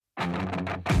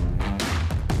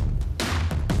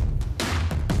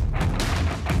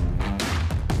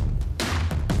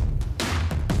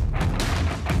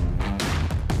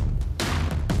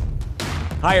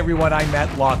Hi, everyone. I'm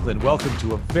Matt Loughlin. Welcome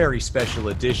to a very special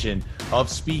edition of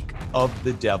Speak of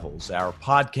the Devils, our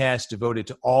podcast devoted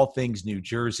to all things New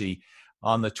Jersey.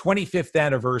 On the 25th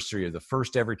anniversary of the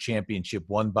first ever championship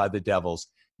won by the Devils,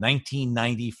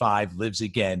 1995 lives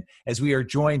again, as we are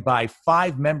joined by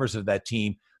 5 members of that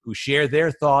team who share their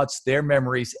thoughts, their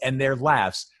memories, and their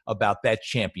laughs about that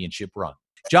championship run.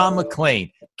 John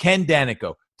McClain, Ken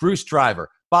Daneyko, Bruce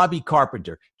Driver, Bobby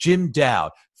Carpenter, Jim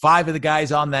Dowd. 5 of the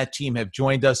guys on that team have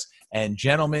joined us. And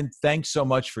gentlemen, thanks so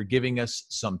much for giving us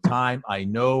some time. I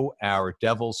know our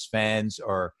Devils fans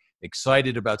are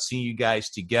excited about seeing you guys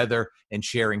together and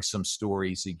sharing some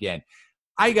stories again.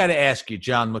 I got to ask you,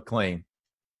 John McClain,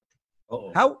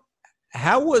 how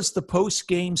was the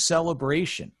post-game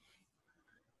celebration?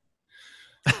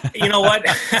 You know what?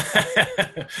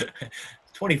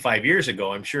 25 years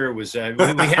ago, I'm sure it was, we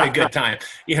had a good time.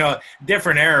 You know,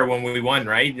 different era when we won,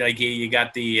 right? Like you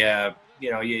got the,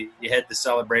 you had the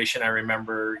celebration. I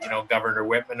remember, Governor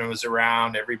Whitman was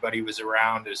around. Everybody was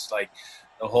around. It was like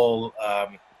the whole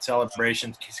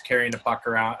celebration, carrying the puck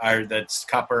around, or the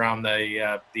cup around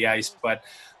the ice. But,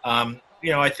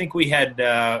 I think we had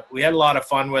a lot of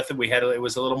fun with it. It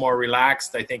was a little more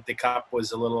relaxed. I think the cup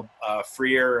was a little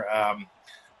freer.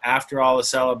 After all the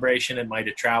celebration, it might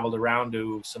have traveled around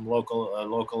to some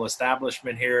local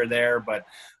establishment here or there, but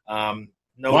no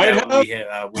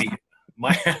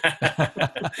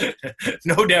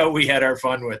doubt we had our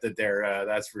fun with it there.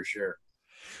 That's for sure.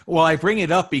 Well, I bring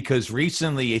it up because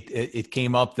recently it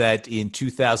came up that in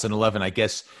 2011, I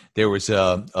guess there was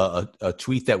a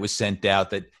tweet that was sent out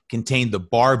that contained the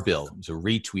bar bill. It was a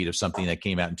retweet of something that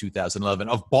came out in 2011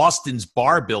 of Boston's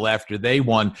bar bill after they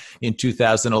won in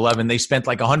 2011. They spent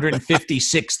like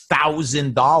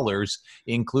 $156,000,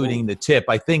 including the tip.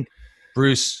 I think,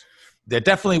 Bruce, there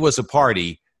definitely was a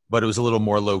party, but it was a little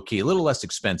more low-key, a little less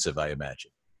expensive, I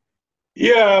imagine.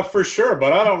 Yeah, for sure.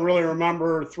 But I don't really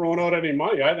remember throwing out any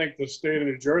money. I think the state of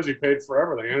New Jersey paid for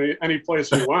everything. Any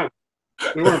place we went,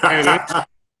 we weren't paying anything.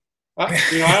 I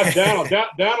have Daniel.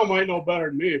 Daniel might know better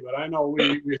than me, but I know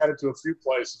we headed to a few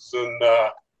places, and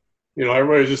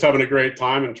everybody was just having a great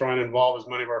time and trying to involve as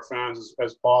many of our fans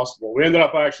as possible. We ended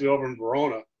up actually over in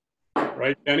Verona,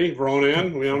 right, Kenny? Verona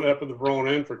Inn. We ended up at the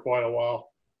Verona Inn for quite a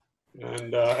while,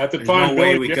 and at the time, no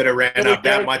way we could have ran up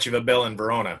that much of a bill in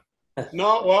Verona.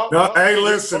 No. Hey,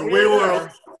 listen, we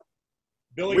were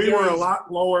a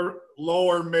lot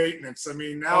lower maintenance. I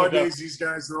mean, nowadays these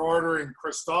guys are ordering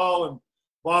Cristal and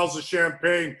bottles of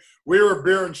champagne. We were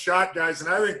beer and shot guys, and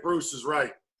I think Bruce is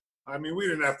right. I mean, we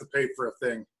didn't have to pay for a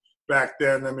thing back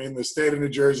then. I mean, the state of New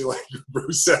Jersey, like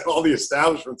Bruce said, all the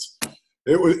establishments,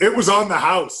 it was on the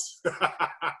house.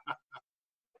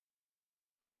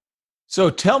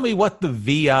 So tell me what the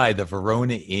VI, the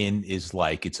Verona Inn, is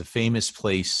like. It's a famous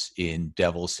place in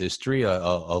Devils history, a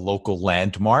local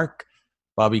landmark.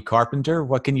 Bobby Carpenter,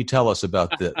 what can you tell us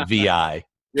about the VI?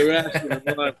 You're asking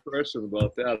the wrong person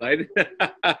about that.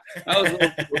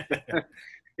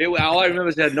 All I remember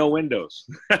is it had no windows.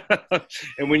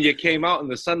 And when you came out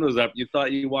and the sun was up, you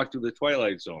thought you walked through the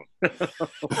Twilight Zone.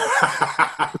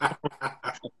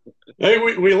 Hey,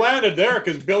 we landed there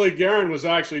because Billy Guerin was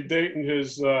actually dating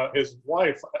his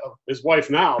wife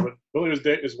now, but Billy was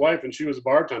dating his wife, and she was a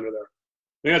bartender there.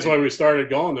 I think that's why we started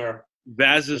going there.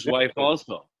 Vaz's wife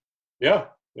also. Yeah.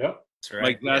 That's right.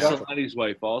 Mike Vasilani's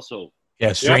wife also.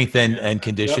 Yeah, strength and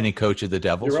conditioning coach of the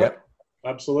Devils. You're right.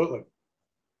 Absolutely.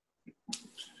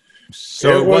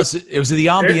 So it was the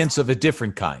ambience of a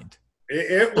different kind.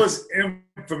 It was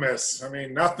infamous. I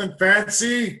mean, nothing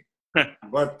fancy,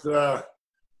 but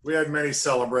we had many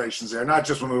celebrations there, not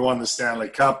just when we won the Stanley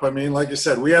Cup. I mean, like you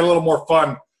said, we had a little more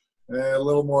fun, a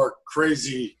little more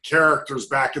crazy characters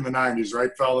back in the 90s,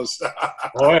 right, fellas?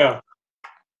 Oh, yeah.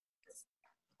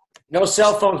 No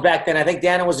cell phones back then. I think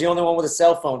Dana was the only one with a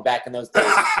cell phone back in those days.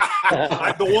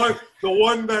 the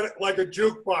one that, like a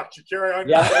jukebox, you carry on.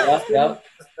 Yeah.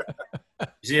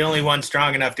 He's the only one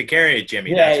strong enough to carry it,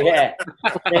 Jimmy. Yeah.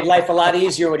 Made life a lot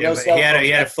easier with no cell phones. He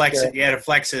had to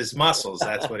flex his muscles.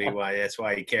 That's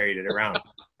why he carried it around.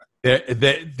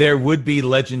 There would be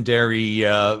legendary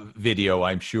video,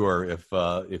 I'm sure, if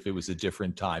it was a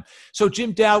different time. So,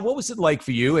 Jim Dowd, what was it like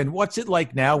for you, and what's it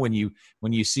like now when you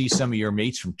see some of your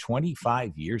mates from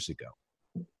 25 years ago?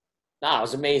 Nah, it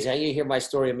was amazing. You hear my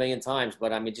story a million times,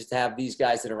 but I mean, just to have these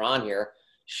guys that are on here,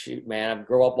 shoot, man, I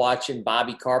grew up watching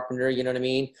Bobby Carpenter. You know what I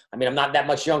mean? I mean, I'm not that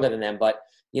much younger than them, but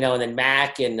and then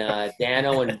Mac and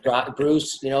Dano and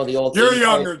Bruce. The old. You're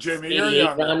younger, Jimmy. You're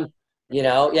younger. Run,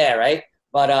 yeah, right.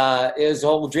 But it was a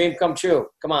whole dream come true.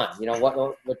 Come on,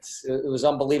 it was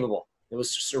unbelievable. It was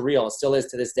surreal. It still is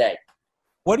to this day.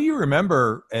 What do you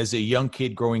remember as a young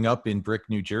kid growing up in Brick,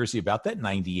 New Jersey about that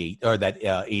 98 or that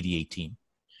 88 team?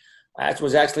 That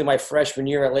was actually my freshman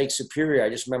year at Lake Superior. I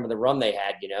just remember the run they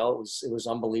had. It was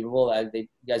unbelievable. You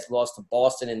guys lost to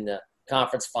Boston in the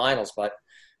conference finals, but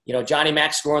Johnny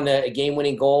Mack scoring the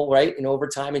game-winning goal right in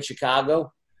overtime in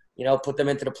Chicago. Put them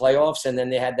into the playoffs, and then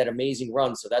they had that amazing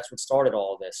run. So that's what started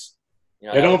all of this.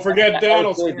 Don't forget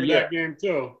Daniel scored that game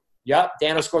too. Yep,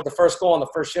 Daniel scored the first goal on the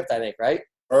first shift, I think, right?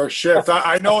 First shift.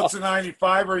 I know it's a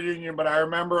 95 reunion, but I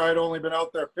remember I'd only been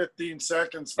out there 15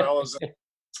 seconds, fellas.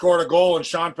 Scored a goal, and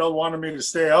Schoenfeld wanted me to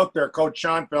stay out there, Coach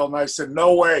Schoenfeld, and I said,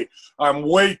 no way. I'm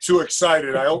way too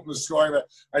excited. I opened the scoring.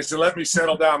 I said, let me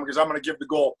settle down because I'm going to give the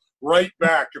goal right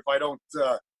back if I don't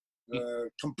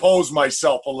compose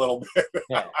myself a little bit.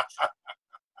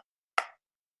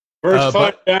 First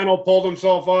time Daniel pulled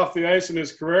himself off the ice in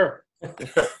his career.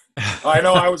 I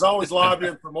know. I was always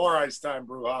lobbying for more ice time,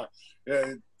 Bruja.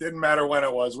 It didn't matter when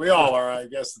it was. We all are, I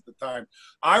guess, at the time.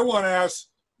 I want to ask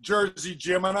Jersey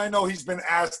Jim, and I know he's been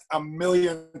asked a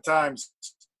million times,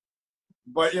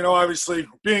 but obviously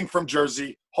being from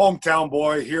Jersey, hometown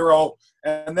boy, hero,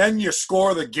 and then you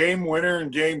score the game winner in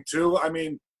game 2. I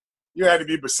mean, you had to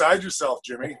be beside yourself,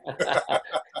 Jimmy.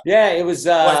 Yeah, it was.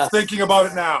 Thinking about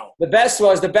it now. The best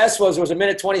was there was a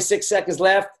minute 26 seconds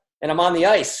left, and I'm on the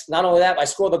ice. Not only that, I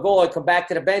score the goal. I come back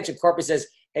to the bench, and Corpy says,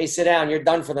 hey, sit down. You're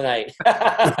done for the night.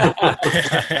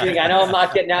 I know I'm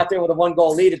not getting out there with a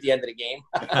 1-goal lead at the end of the game.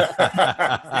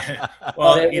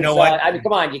 Well, you know what? I mean,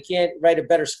 come on. You can't write a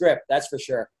better script. That's for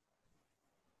sure.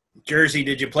 Jersey,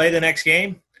 did you play the next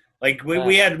game? Like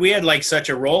we had like such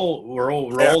a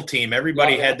role team.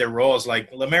 Everybody had their roles.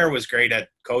 Like Lemaire was great at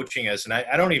coaching us, and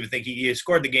I don't even think he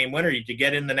scored the game winner. Did you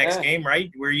get in the next game,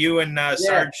 right? Were you and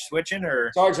Sarge switching,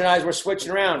 or Sarge and I were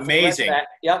switching around? Amazing.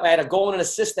 Yep, I had a goal and an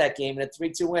assist that game and a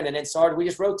 3-2 win, and then Sarge we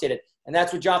just rotated, and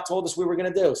that's what Jock told us we were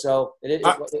going to do. So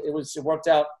it worked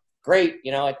out great.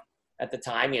 At the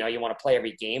time, you want to play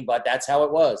every game, but that's how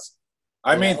it was.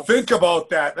 I mean, think about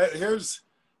that. Here's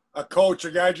a coach,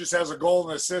 a guy just has a goal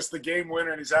and assist, the game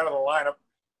winner, and he's out of the lineup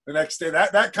the next day.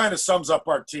 That kind of sums up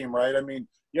our team, right? I mean,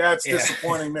 it's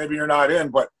disappointing maybe you're not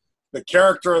in, but the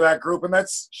character of that group, and that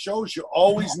shows you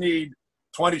always need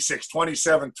 26,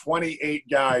 27, 28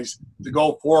 guys to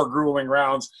go 4 grueling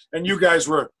rounds. And you guys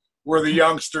were the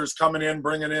youngsters coming in,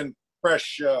 bringing in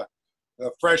fresh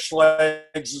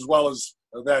legs as well as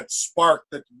that spark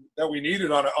that we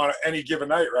needed on any given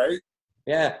night, right?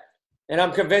 Yeah. And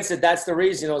I'm convinced that that's the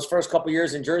reason, those first couple of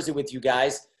years in Jersey with you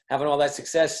guys, having all that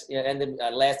success, and then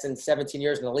lasting 17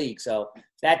 years in the league. So if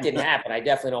that didn't happen, I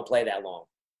definitely don't play that long.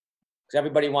 Because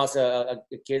everybody wants a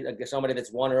kid, somebody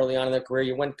that's won early on in their career.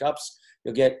 You win cups,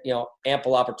 you'll get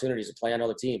ample opportunities to play on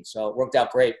other teams. So it worked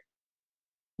out great.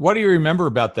 What do you remember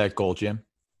about that goal, Jim?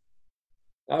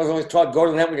 I was always taught go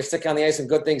to the net when you're sticking on the ice and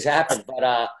good things happen.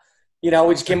 But, we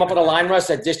just came up with a line rush.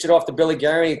 I dished it off to Billy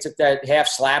Gary. He took that half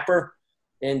slapper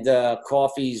into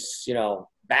Coffey's,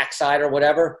 backside or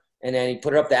whatever. And then he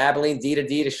put it up to Abilene, D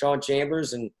to Sean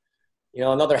Chambers. And,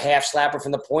 another half slapper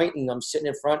from the point. And I'm sitting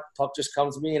in front. Puck just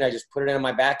comes to me, and I just put it in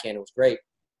my backhand. It was great.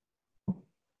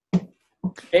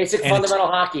 Basic fundamental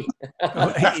hockey.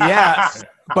 Yeah.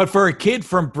 But for a kid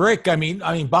from Brick, I mean,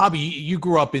 Bobby, you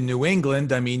grew up in New England,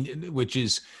 which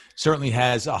is certainly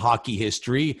has a hockey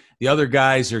history. The other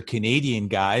guys are Canadian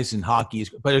guys, and hockey is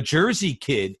 – but a Jersey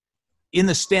kid in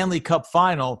the Stanley Cup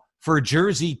final for a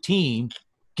Jersey team,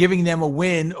 giving them a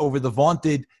win over the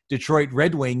vaunted Detroit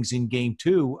Red Wings in Game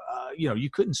 2, you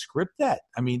couldn't script that.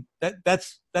 I mean,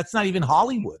 that's not even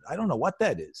Hollywood. I don't know what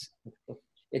that is.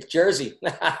 It's Jersey.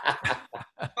 Well,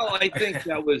 I think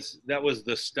that was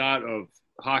the start of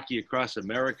hockey across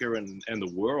America and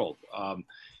the world.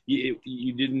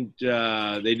 You didn't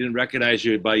they didn't recognize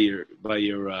you by your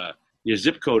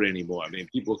zip code anymore. I mean,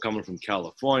 people coming from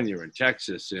California and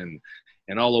Texas and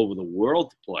all over the world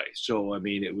to play. So, I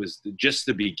mean, it was just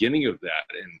the beginning of that.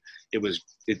 And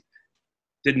it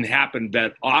didn't happen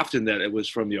that often that it was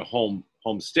from your home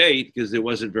state, because there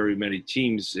wasn't very many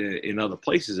teams in other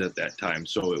places at that time.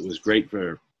 So it was great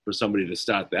for somebody to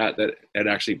start that had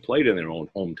actually played in their own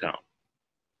hometown.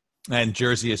 And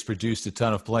Jersey has produced a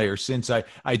ton of players since.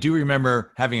 I do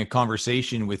remember having a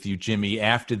conversation with you, Jimmy,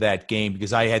 after that game,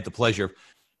 because I had the pleasure of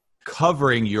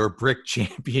covering your Brick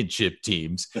championship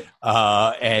teams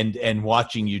and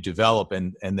watching you develop.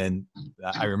 And then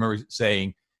I remember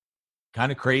saying,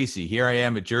 kind of crazy. Here I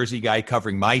am, a Jersey guy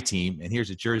covering my team, and here's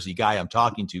a Jersey guy I'm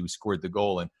talking to who scored the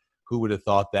goal. And who would have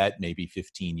thought that maybe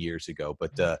 15 years ago?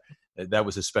 But that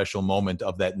was a special moment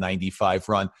of that 95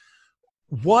 run.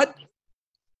 What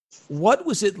What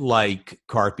was it like,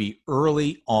 Carpy,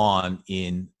 early on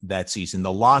in that season?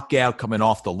 The lockout, coming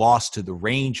off the loss to the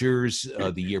Rangers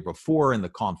the year before in the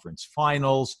conference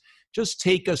finals. Just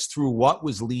take us through what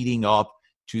was leading up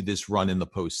to this run in the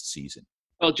postseason.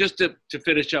 Well, just to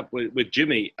finish up with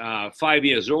Jimmy, 5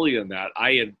 years earlier than that,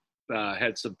 I had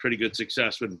had some pretty good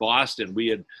success in Boston. We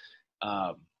had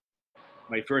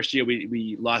my first year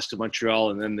we lost to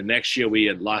Montreal, and then the next year we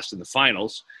had lost in the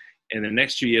finals. And the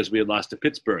next 2 years we had lost to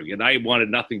Pittsburgh. And I wanted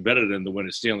nothing better than to win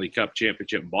a Stanley Cup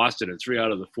championship in Boston. And 3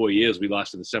 out of the 4 years we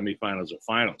lost in the semifinals or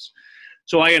finals.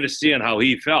 So I understand how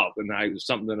he felt, and it was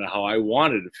something that how I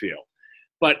wanted to feel.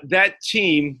 But that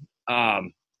team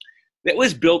that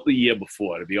was built the year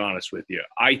before, to be honest with you.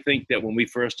 I think that when we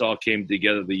first all came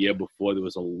together the year before, there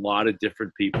was a lot of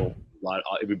different people.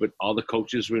 All the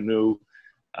coaches were new.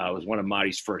 It was one of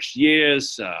Marty's first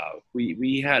years.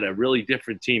 We had a really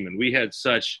different team, and we had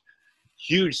such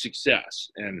huge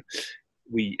success, and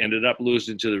we ended up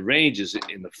losing to the Rangers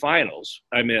in the finals.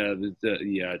 I mean,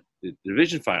 the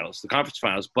division finals, the conference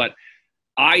finals. But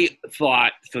I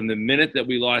thought from the minute that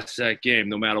we lost that game,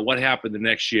 no matter what happened the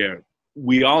next year,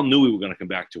 we all knew we were going to come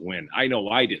back to win. I know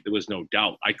I did. There was no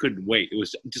doubt. I couldn't wait. It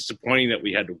was disappointing that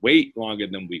we had to wait longer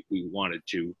than we wanted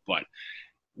to, but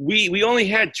we only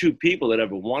had 2 people that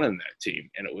ever won in that team,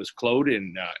 and it was Claude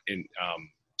and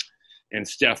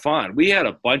Stefan. We had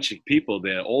a bunch of people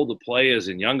there, older players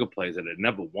and younger players that had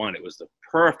never won. It was the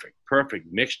perfect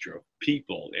mixture of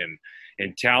people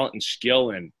and talent and skill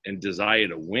and desire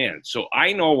to win. So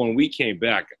I know when we came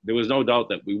back, there was no doubt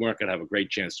that we weren't going to have a great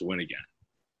chance to win again.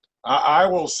 I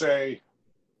will say,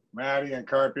 Matty and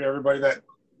Carpy, everybody, that,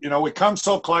 we come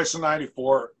so close in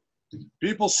 94.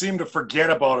 People seem to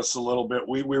forget about us a little bit.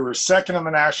 We were second in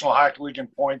the National Hockey League in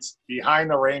points,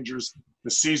 behind the Rangers the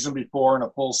season before in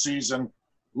a full season,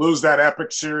 lose that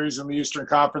epic series in the Eastern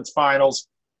Conference Finals,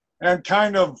 and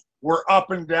kind of were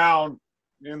up and down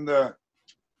in the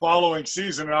following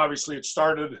season. And obviously it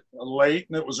started late,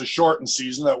 and it was a shortened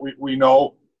season that we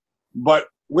know. But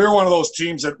we're one of those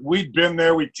teams that we'd been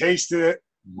there, we tasted it.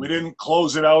 We didn't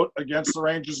close it out against the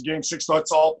Rangers Game 6, so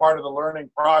it's all part of the learning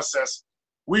process.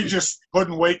 We just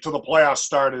couldn't wait till the playoffs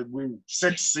started. We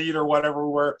 6th seed or whatever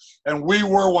we were, and we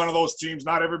were one of those teams,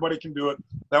 not everybody can do it,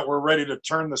 that were ready to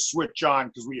turn the switch on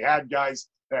because we had guys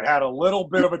that had a little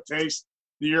bit of a taste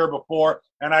the year before.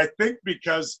 And I think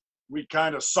because we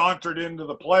kind of sauntered into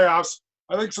the playoffs,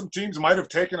 I think some teams might have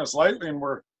taken us lightly, and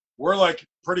we're like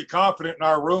pretty confident in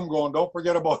our room going, don't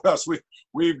forget about us.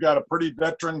 We've got a pretty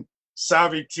veteran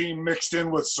savvy team mixed in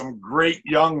with some great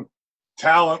young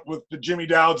talent with the Jimmy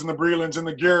Dowds and the Brelands and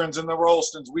the Guerins and the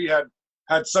Rolstons. We had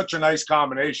such a nice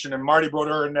combination, and Marty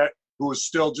Brodeur, who was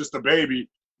still just a baby,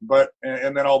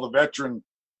 and then all the veteran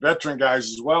guys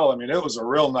as well. I mean, it was a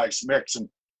real nice mix, and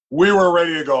we were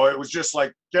ready to go. It was just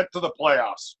like, get to the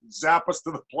playoffs, zap us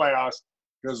to the playoffs,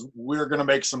 because we're going to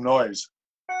make some noise.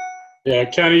 Yeah,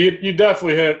 Kenny, you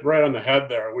definitely hit it right on the head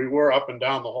there. We were up and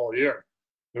down the whole year.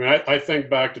 I mean, I think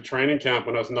back to training camp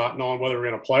and us not knowing whether we were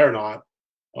going to play or not.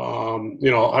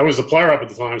 I was the player up at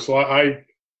the time, so I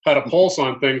had a pulse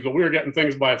on things, but we were getting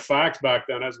things by fax back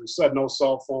then. As we said, no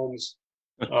cell phones,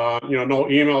 no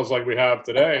emails like we have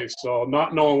today. So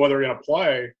not knowing whether we're going to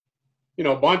play,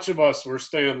 a bunch of us were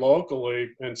staying locally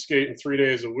and skating 3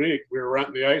 days a week. We were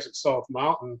renting the ice at South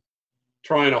Mountain,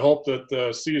 trying to hope that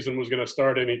the season was going to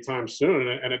start anytime soon,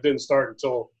 and it didn't start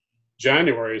until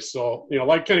January. So,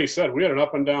 like Kenny said, we had an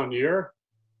up and down year.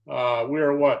 We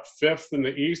were 5th in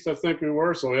the East, I think we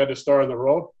were, so we had to start on the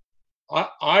road.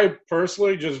 I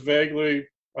personally just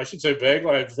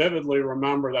I vividly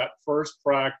remember that first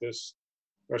practice,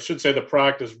 or I should say the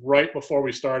practice right before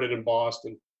we started in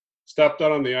Boston. Stepped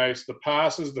out on the ice,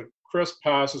 the crisp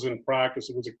passes in practice.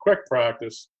 It was a quick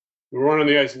practice. We weren't on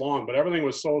the ice long, but everything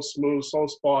was so smooth, so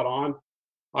spot on.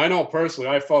 I know personally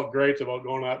I felt great about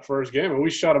going to that first game, and we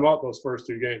shut them out those first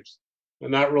 2 games.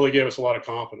 And that really gave us a lot of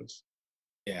confidence.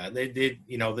 Yeah, they did.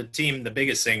 The team, the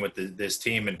biggest thing with this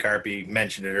team, and Carpy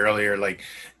mentioned it earlier, like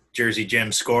Jersey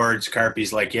Jim scored.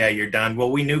 Carpy's like, yeah, you're done.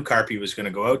 Well, we knew Carpy was going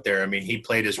to go out there. I mean, he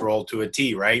played his role to a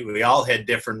T, right? We all had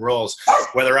different roles.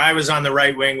 Whether I was on the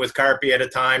right wing with Carpy at a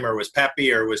time, or was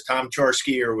Pepe, or was Tom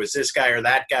Chorsky, or was this guy or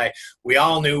that guy, we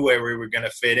all knew where we were going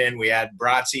to fit in. We had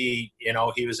Bratzi,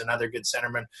 he was another good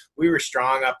centerman. We were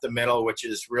strong up the middle, which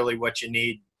is really what you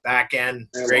need. Back end,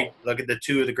 great. Look at the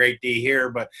 2 of the great D here,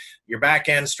 but your back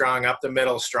end strong, up the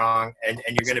middle strong, and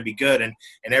you're going to be good. And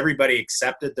everybody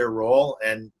accepted their role.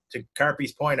 And to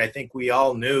Carpy's point, I think we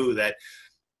all knew that,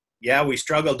 yeah, we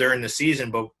struggled during the season,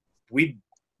 but we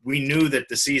knew that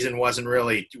the season wasn't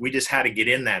really. We just had to get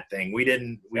in that thing.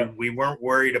 We weren't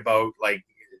worried about like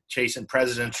chasing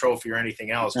President's Trophy or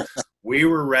anything else. We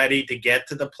were ready to get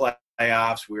to the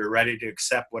playoffs. We were ready to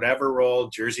accept whatever role.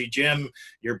 Jersey Jim,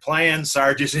 you're playing.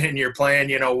 Sarge is in, you're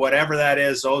playing. Whatever that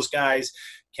is. Those guys.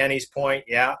 Kenny's point,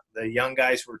 yeah, the young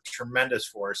guys were tremendous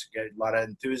for us. A lot of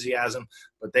enthusiasm,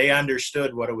 but they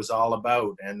understood what it was all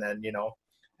about. And then,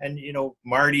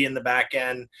 Marty in the back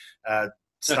end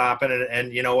stopping it.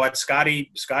 And you know what?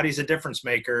 Scotty's a difference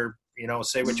maker.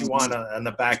 Say what you want on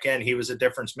the back end. He was a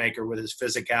difference maker with his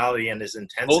physicality and his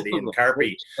intensity. And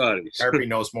Carpy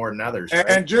knows more than others. Right?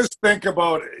 And just think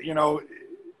about,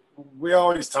 we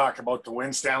always talk about the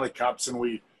win Stanley Cups, and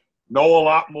we know a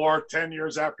lot more 10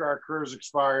 years after our careers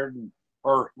expired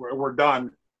or we're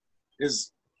done,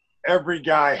 is every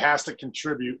guy has to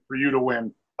contribute for you to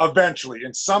win eventually.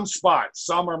 In some spots,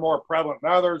 some are more prevalent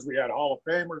than others. We had Hall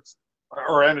of Famers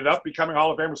or ended up becoming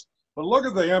Hall of Famers. But look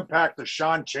at the impact that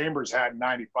Sean Chambers had in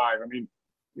 95. I mean,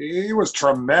 he was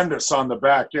tremendous on the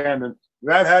back end, and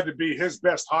that had to be his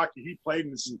best hockey he played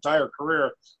in his entire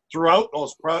career throughout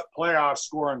those playoffs,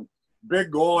 scoring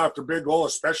big goal after big goal,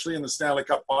 especially in the Stanley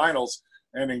Cup Finals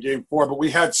and in Game 4. But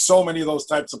we had so many of those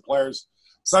types of players,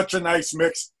 such a nice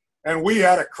mix, and we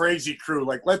had a crazy crew.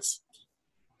 Like, let's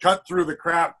cut through the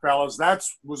crap, fellas. That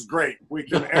was great. We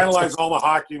can analyze all the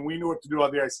hockey, and we knew what to do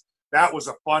on the ice. That was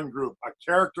a fun group, a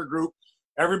character group.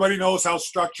 Everybody knows how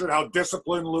structured, how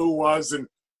disciplined Lou was, and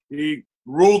he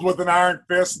ruled with an iron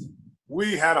fist.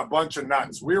 We had a bunch of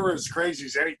nuts. We were as crazy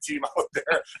as any team out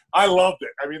there. I loved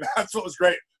it. I mean, that's what was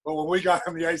great. But when we got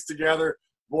on the ice together,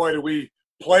 boy, did we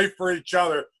play for each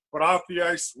other. But off the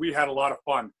ice, we had a lot of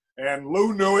fun. And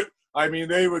Lou knew it. I mean,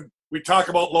 we talk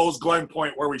about Lowe's Glen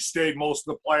Point, where we stayed most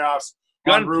of the playoffs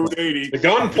on Route 80. The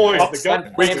gun point.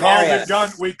 We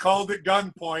called it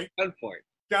gun point. Gun point.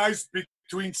 Guys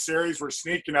between series were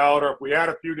sneaking out, or if we had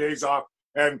a few days off.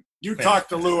 And you talked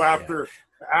to Lou after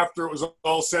it was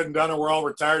all said and done and we're all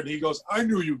retired, and he goes, I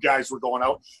knew you guys were going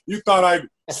out. You thought I'd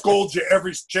scold you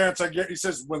every chance I get. He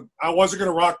says, when I wasn't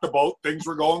going to rock the boat, things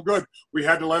were going good. We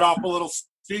had to let off a little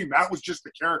steam. That was just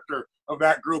the character of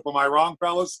that group. Am I wrong,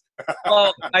 fellas?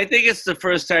 Well, I think it's the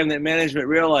first time that management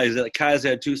realized that Kaz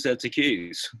had two sets of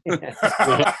keys.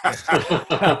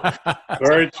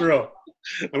 Very true.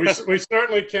 And we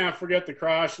certainly can't forget the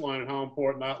crash line and how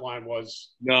important that line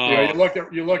was. No, you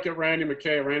look at Randy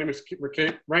McKay. Randy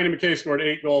McKay scored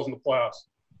 8 goals in the playoffs.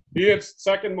 He had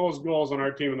second most goals on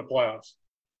our team in the playoffs,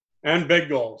 and big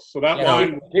goals. So that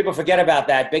line, people forget about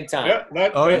that big time.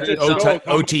 Yeah,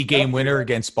 OT game winner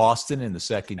against Boston in the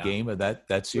second game of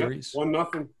that series.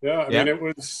 1-0. Yeah, I mean, it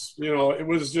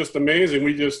was just amazing.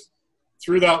 We just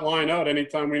threw that line out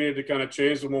anytime we needed to kind of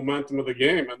change the momentum of the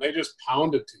game, and they just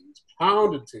pounded teams.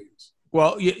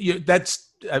 Well,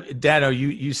 that's Dano.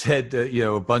 You said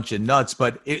a bunch of nuts,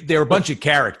 but they're a bunch of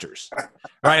characters,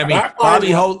 right? I mean, Bobby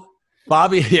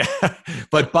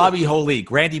Holik,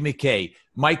 Randy McKay,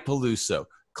 Mike Peluso,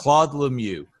 Claude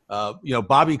Lemieux,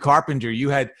 Bobby Carpenter.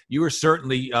 You were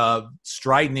certainly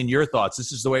strident in your thoughts.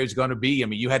 This is the way it was going to be. I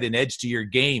mean, you had an edge to your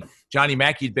game. Johnny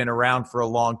Mackey had been around for a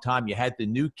long time. You had the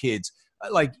new kids.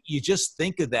 Like, you just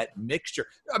think of that mixture.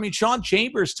 I mean, Sean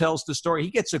Chambers tells the story. He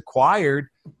gets acquired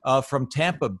from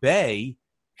Tampa Bay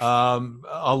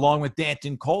along with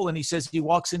Danton Cole, and he says he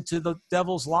walks into the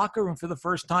Devils locker room for the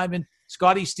first time, and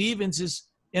Scotty Stevens is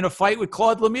in a fight with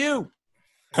Claude Lemieux.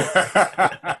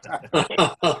 I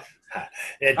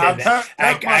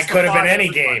could have been any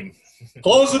game.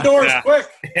 Close the doors quick.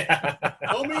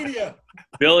 No media.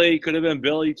 Billy could have been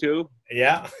Billy too.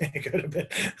 Yeah, it could have been.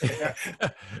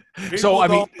 People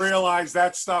don't realize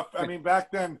that stuff. I mean,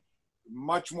 back then,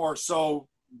 much more so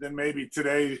than maybe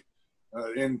today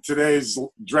in today's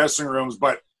dressing rooms.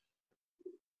 But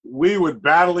we would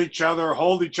battle each other,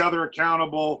 hold each other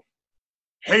accountable,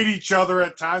 hate each other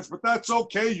at times. But that's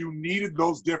okay. You needed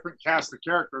those different cast of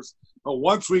characters. But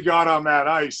once we got on that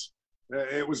ice,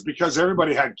 it was because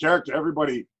everybody had character.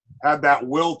 Everybody had that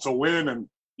will to win. And,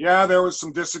 yeah, there was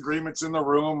some disagreements in the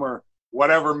room or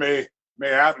whatever may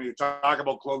happen. You talk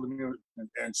about Claude Lemieux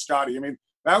and Scotty. I mean,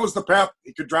 that was the pep.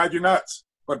 He could drive you nuts.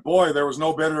 But, boy, there was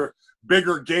no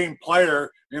bigger game player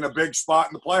in a big spot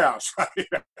in the playoffs. Right?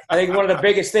 I think one of the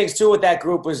biggest things, too, with that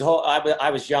group was I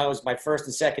was young. It was my first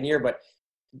and second year. But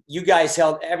you guys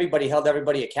held everybody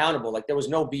accountable. Like, there was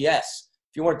no BS.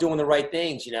 If you weren't doing the right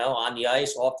things, on the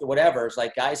ice, off the whatever, it's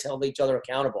like guys held each other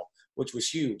accountable, which was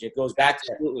huge. It goes back to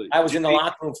that. I was in the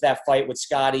locker room for that fight with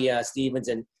Scotty Stevens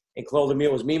and Claude Lemieux.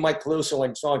 It was me, Mike Peluso,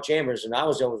 and Sean Chambers, and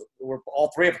we're all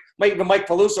three of them. Even Mike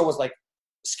Peluso was like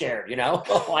scared,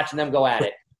 watching them go at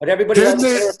it. But everybody held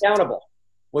each other accountable,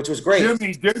 which was great.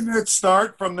 Jimmy, didn't it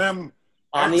start from them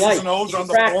on the ice. And O's on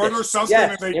the board or something,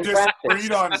 and they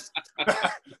disagreed on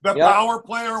the power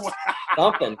play or what?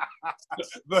 Something.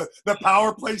 the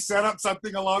power play setup,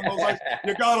 something along those lines.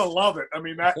 You gotta love it. I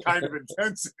mean, that kind of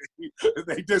intensity.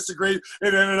 They disagreed.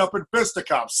 It ended up in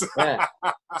fisticuffs. Yeah.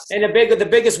 And the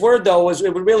biggest word though was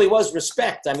it really was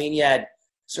respect. I mean, you had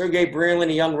Sergei Brilin,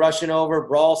 a young Russian over,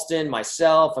 Bralston,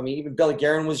 myself. I mean, even Billy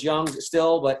Guerin was young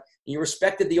still, but you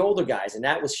respected the older guys, and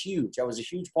that was huge. That was a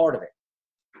huge part of it.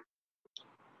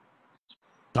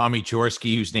 Tommy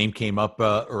Jaworski, whose name came up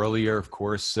earlier, of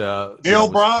course. Neil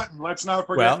Broughton. Let's not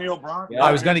forget Neil Broughton.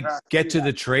 I was going to get to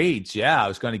the trades. Yeah, I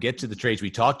was going to get to the trades.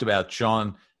 We talked about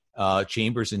Sean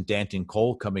Chambers and Danton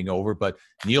Cole coming over, but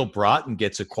Neil Broughton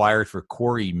gets acquired for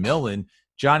Corey Millen.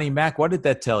 Johnny Mac, what did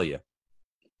that tell you?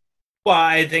 Well,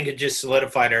 I think it just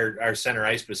solidified our center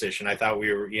ice position. I thought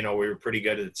we were pretty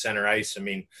good at center ice. I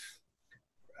mean,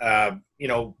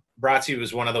 Bratzy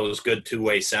was one of those good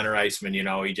two-way center icemen.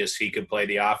 He could play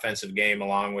the offensive game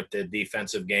along with the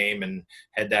defensive game and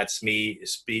had that speed,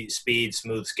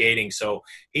 smooth skating. So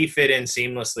he fit in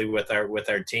seamlessly with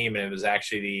our team, and it was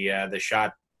actually the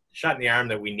shot in the arm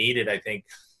that we needed. I think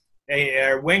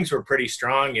our wings were pretty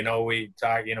strong. We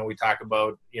talk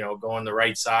about going the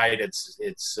right side.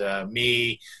 It's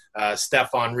me,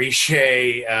 Stefan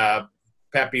Richer,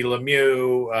 Pepe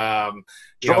Lemieux,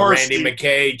 Randy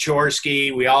McKay,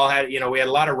 Chorsky. We all had, we had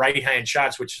a lot of right-hand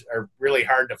shots, which are really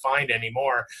hard to find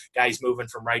anymore, guys moving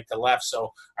from right to left.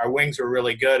 So our wings were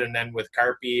really good. And then with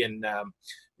Carpy and,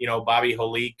 Bobby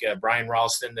Holik, Brian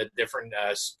Ralston, the different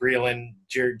Sprelin,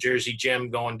 Jersey Jim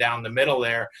going down the middle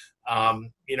there.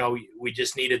 We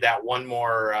just needed that one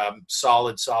more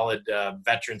solid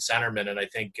veteran centerman. And I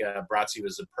think Bratzy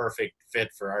was the perfect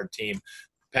fit for our team.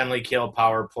 Penalty kill,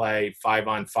 power play,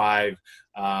 5-on-5.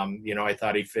 I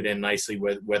thought he fit in nicely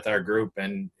with our group,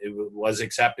 and it was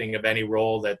accepting of any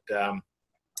role that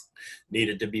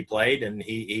needed to be played. And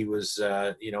he was,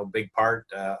 big part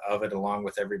of it, along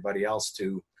with everybody else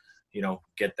to,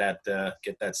 get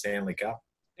that Stanley Cup.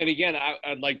 And again,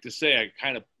 I'd like to say I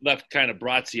kind of left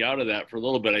Bratzy out of that for a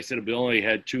little bit. I said we only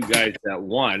had two guys that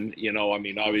won.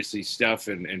 Obviously Steph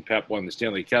and Pep won the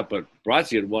Stanley Cup, but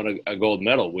Bratzy had won a gold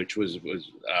medal, which was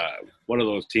one of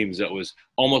those teams that was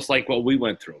almost like what we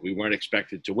went through. We weren't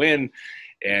expected to win,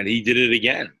 and he did it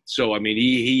again. So, I mean,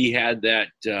 he had that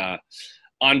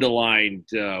underlined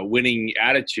winning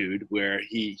attitude where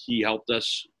he helped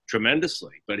us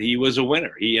tremendously. But he was a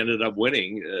winner. He ended up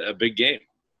winning a big game.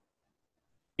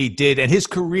 He did. And his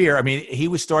career, I mean, he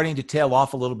was starting to tail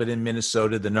off a little bit in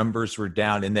Minnesota. The numbers were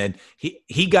down. And then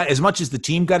he got, as much as the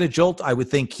team got a jolt, I would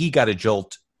think he got a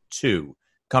jolt too,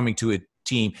 coming to a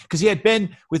team. Because he had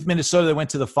been with Minnesota that went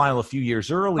to the final a few years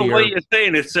earlier. So what you're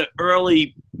saying, it's an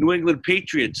early New England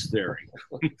Patriots theory.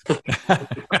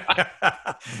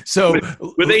 So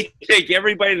where they take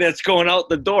everybody that's going out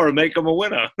the door and make them a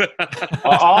winner.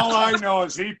 All I know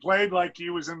is he played like he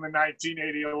was in the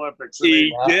 1980 Olympics.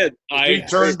 He did. He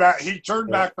turned back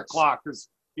the clock because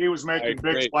he was making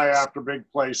big play after big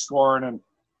play scoring,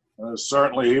 and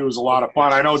certainly he was a lot of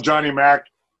fun. I know, Johnny Mac,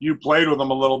 you played with him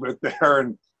a little bit there,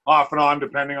 and off and on,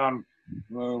 depending on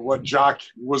what Jock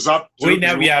was up to.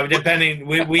 Depending.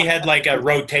 We had like a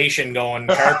rotation going.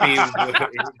 Carpy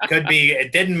could be.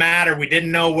 It didn't matter. We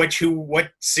didn't know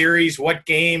what series, what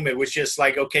game. It was just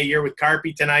like, okay, you're with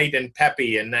Carpy tonight and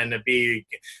Pepe, and then it'd be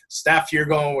Steph. You're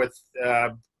going with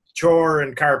Chor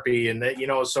and Carpy,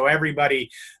 and so everybody.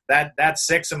 That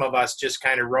six of us just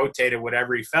kind of rotated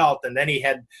whatever he felt, and then he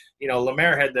had,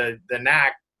 Lemaire had the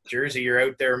knack. Jersey, you're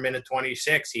out there minute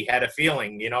 26. He had a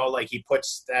feeling, like he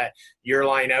puts your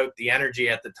line out, the energy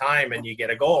at the time, and you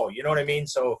get a goal. You know what I mean?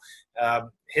 So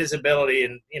his ability,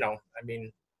 and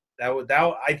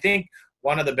that I think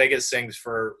one of the biggest things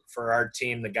for our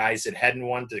team, the guys that hadn't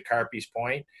won, to Carpy's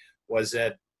point, was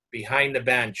that behind the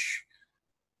bench,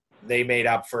 they made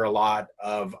up for a lot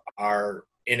of our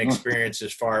inexperience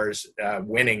as far as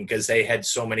winning, because they had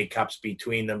so many cups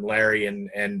between them, Larry and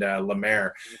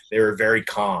Lemaire. They were very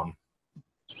calm.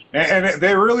 And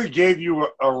they really gave you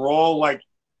a role, and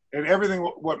everything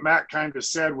what Matt kind of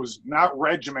said was not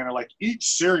regimented. Like each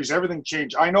series, everything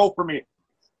changed. I know for me,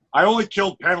 I only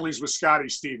killed penalties with Scotty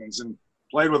Stevens and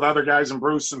played with other guys and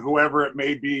Bruce and whoever it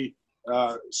may be,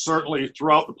 certainly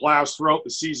throughout the playoffs, throughout the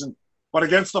season. But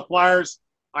against the Flyers,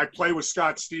 I play with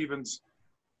Scott Stevens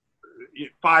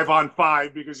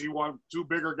 5-on-5 because he wanted two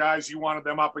bigger guys. He wanted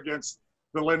them up against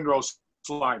the Lindros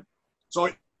line. So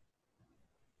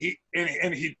he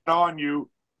on you.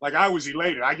 Like, I was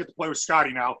elated. I get to play with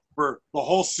Scotty now for the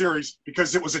whole series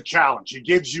because it was a challenge. He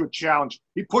gives you a challenge.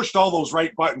 He pushed all those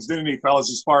right buttons, didn't he, fellas,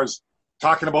 as far as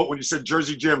talking about when you said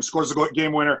Jersey Jim scores a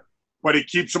game winner. but he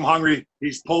keeps them hungry.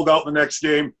 He's pulled out the next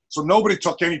game. So nobody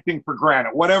took anything for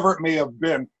granted, whatever it may have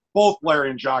been. Both Larry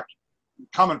and Jacques,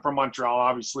 coming from Montreal,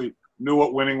 obviously knew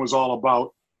what winning was all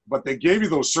about, but they gave you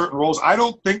those certain roles. I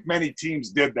don't think many teams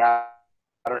did that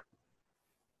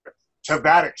to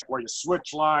that extent, where you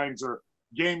switch lines or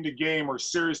game to game or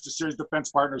series to series defense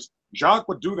partners. Jacques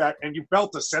would do that, and you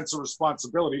felt a sense of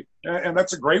responsibility, and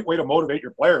that's a great way to motivate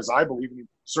your players, I believe, in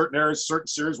certain areas, certain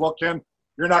series. Well, Ken,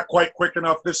 you're not quite quick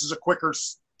enough. This is a quicker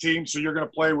team, so you're going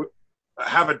to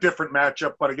have a different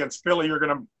matchup, but against Philly, you're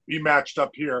going to be matched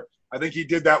up here. I think he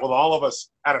did that with all of us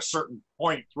at a certain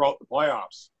point throughout the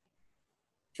playoffs.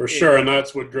 For sure, and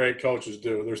that's what great coaches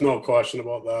do. There's no question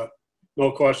about that.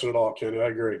 No question at all, Kenny. I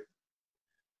agree.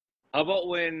 How about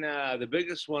when the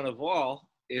biggest one of all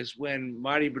is when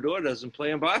Marty Brodeur doesn't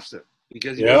play in Boston?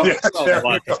 Because he doesn't we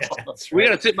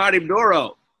got to tip Marty Brodeur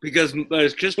out because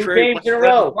just trade games in a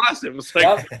row. Boston. It was like,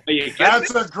 are you kidding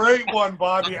That's me? a great one,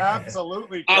 Bobby.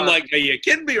 Absolutely. I'm like, are you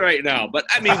kidding me right now? But,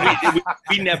 I mean,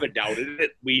 we never doubted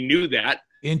it. We knew that.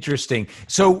 Interesting.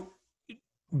 So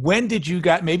when did you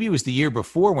maybe it was the year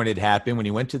before when it happened, when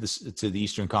you went to the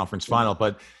Eastern Conference Final,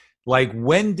 but like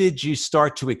when did you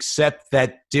start to accept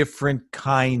that different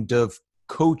kind of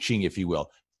coaching, if you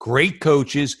will? Great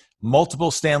coaches,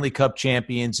 multiple Stanley Cup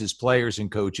champions as players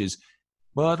and coaches,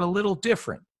 but a little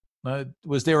different.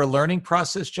 Was there a learning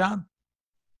process, John?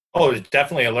 Oh, it's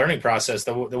definitely a learning process.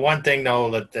 The one thing,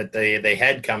 though, that they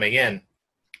had coming in,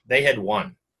 they had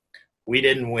won. We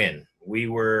didn't win. We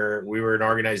were an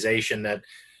organization that,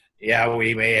 yeah,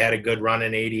 we may have had a good run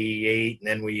in '88, and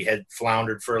then we had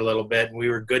floundered for a little bit, and we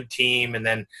were a good team, and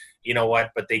then, you know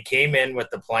what, but they came in with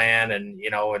the plan, and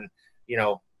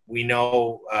we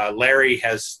know Larry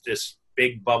has this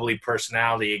big bubbly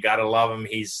personality. You got to love him.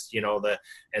 He's,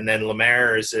 and then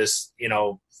Lemaire is this,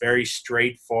 very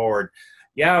straightforward.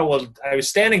 Yeah, well, I was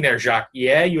standing there, Jacques.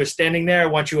 Yeah, you were standing there. I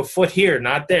want you a foot here,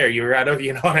 not there. You were out of,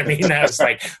 you know what I mean? I was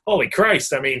like, holy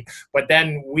Christ. I mean, but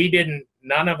then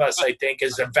none of us, I think,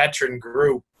 as a veteran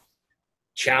group,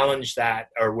 challenged that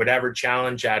or would ever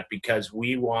challenge that because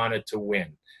we wanted to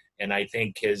win. And I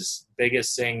think his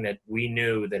biggest thing that we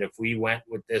knew that if we went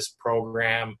with this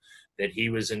program that he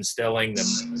was instilling,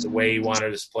 the way he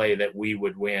wanted us to play, that we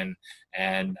would win.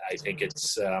 And I think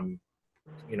it's,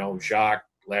 Jacques,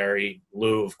 Larry,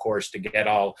 Lou, of course, to get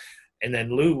all. And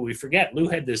then Lou, we forget, Lou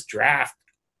had this draft.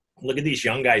 Look at these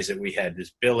young guys that we had,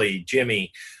 this Billy,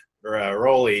 Jimmy,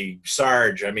 Rolly,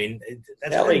 Sarge. I mean,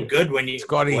 that's pretty good when you –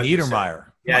 Scotty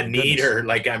Niedermeyer. Yeah, Nieder.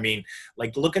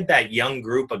 Look at that young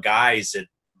group of guys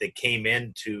that came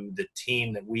into the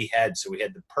team that we had. So we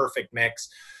had the perfect mix,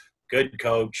 good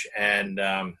coach, and,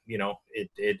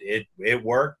 it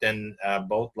worked. And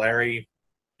both Larry,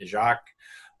 Jacques,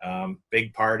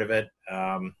 big part of it,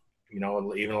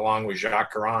 even along with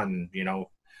Jacques Caron,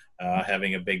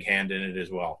 having a big hand in it as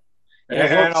well.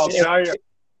 And I'll tell you.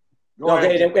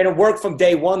 And it worked from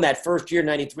day one that first year,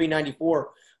 93, 94.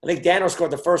 I think Dano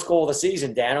scored the first goal of the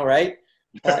season, Dano, right?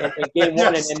 In game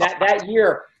one. Yes. And that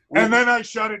year. And then I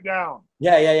shut it down.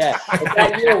 Yeah. But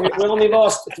that year, we only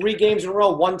lost 3 games in a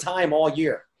row one time all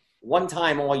year. We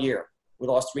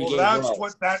lost 3 games in a row. That's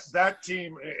what that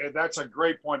team – that's a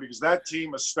great point because that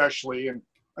team especially, and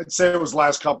I'd say it was the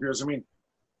last couple years, I mean,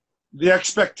 the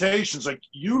expectations, like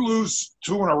you lose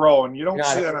 2 in a row and you don't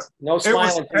see that. No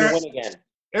smiling until you win again.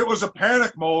 It was a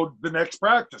panic mode the next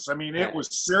practice. I mean, it was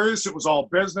serious. It was all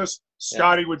business.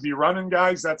 Scotty would be running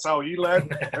guys. That's how he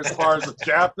led as far as the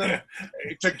captain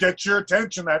to get your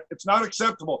attention that it's not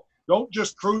acceptable. Don't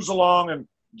just cruise along and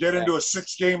get into a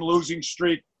 6-game losing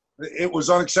streak. It was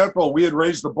unacceptable. We had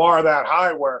raised the bar that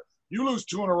high where you lose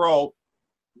 2 in a row.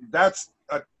 That's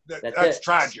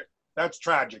tragic. That's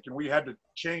tragic. And we had to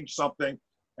change something.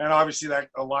 And obviously that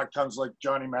a lot comes like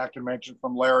Johnny Mackin mentioned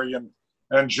from Larry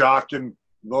and Jacques and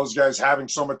those guys having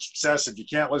so much success. If you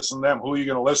can't listen to them, who are you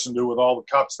going to listen to with all the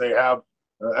cups they have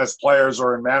as players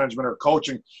or in management or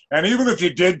coaching? And even if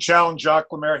you did challenge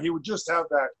Jacques Lemaire, he would just have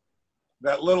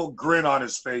that little grin on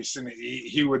his face, and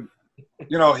he would,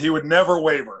 he would never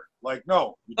waver. Like,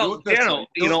 no, you do it this way.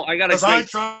 I got because I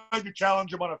tried to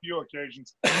challenge him on a few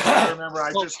occasions. I remember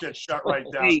I just get shut right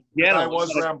down. I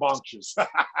was rambunctious. I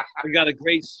got a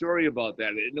great story about that.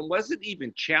 And it wasn't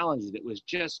even challenging. It was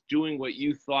just doing what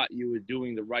you thought you were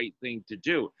doing the right thing to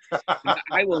do.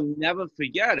 I will never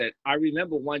forget it. I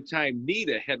remember one time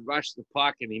Nita had rushed the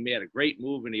puck and he made a great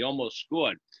move and he almost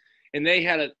scored. And they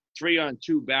had a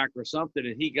 3-on-2 back or something,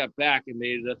 and he got back and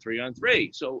made it a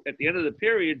 3-on-3. So at the end of the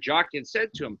period, Jacques had said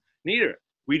to him, Nita,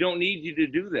 we don't need you to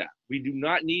do that. We do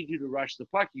not need you to rush the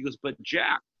puck. He goes, but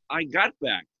Jack, I got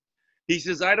back. He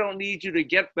says, I don't need you to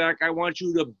get back. I want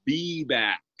you to be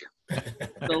back.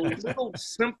 the little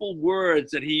simple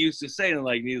words that he used to say, and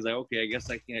like he's like, okay, I guess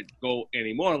I can't go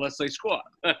anymore unless I score.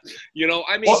 You know,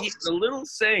 I mean, the little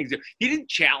sayings. He didn't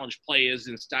challenge players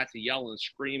and start to yell and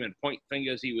scream and point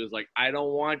fingers. He was like, I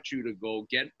don't want you to go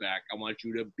get back. I want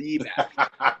you to be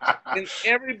back. And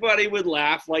everybody would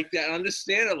laugh like that and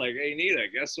understand it. Like, hey, Nita,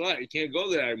 guess what? You can't go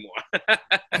there anymore.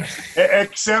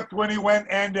 Except when he went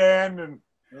end to end and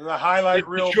the highlight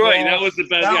reel. Detroit, that was the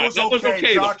best. That was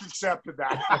okay. Doc accepted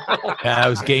that. Yeah, that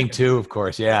was game 2, of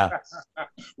course. Yeah.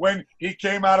 When he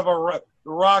came out of the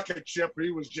rocket ship, he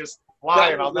was just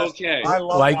flying on this. Okay. I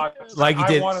love like he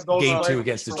did game 2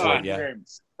 against Detroit. Yeah.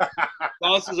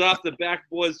 Tosses off the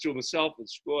backboards to himself and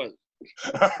scores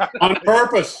on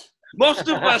purpose. Most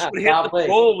of us would hit the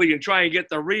goalie and try and get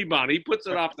the rebound. He puts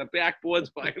it off the backboards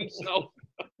by himself.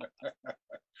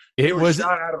 It was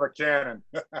shot out of a cannon.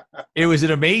 It was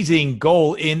an amazing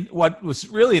goal in what was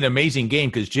really an amazing game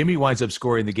because Jimmy winds up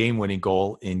scoring the game-winning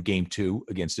goal in game 2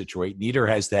 against Detroit. Nieder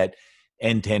has that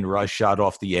end-10 rush shot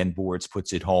off the end boards,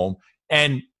 puts it home.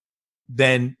 And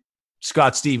then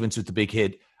Scott Stevens with the big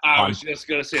hit. I was just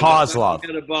going to say, Kozlov.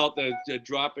 About the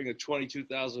dropping of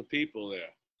 22,000 people there.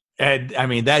 And, I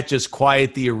mean, that just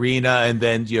quieted the arena. And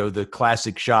then, you know, the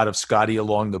classic shot of Scotty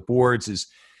along the boards is,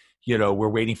 you know, we're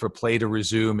waiting for play to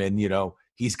resume. And, you know,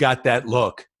 he's got that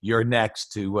look. You're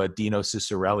next to Dino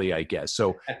Ciccarelli, I guess.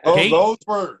 So those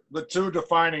were the 2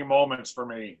 defining moments for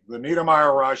me. The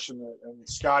Niedermeyer rush and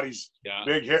Scotty's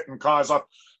big hit and Kozlov.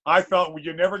 I felt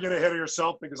you never get ahead of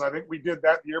yourself because I think we did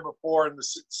that the year before in the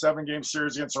 7-game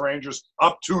series against the Rangers,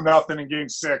 up 2-0 in game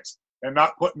 6 and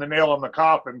not putting the nail in the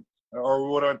coffin, or we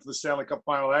would have went to the Stanley Cup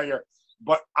final that year.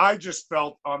 But I just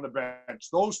felt on the bench,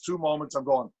 those 2 moments, I'm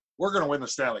going, we're going to win the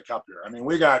Stanley Cup here. I mean,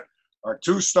 we got our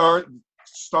 2 star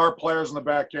players in the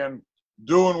back end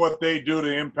doing what they do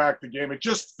to impact the game. It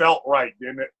just felt right,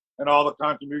 didn't it? And all the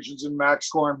contributions in Max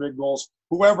scoring big goals.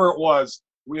 Whoever it was,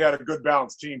 we had a good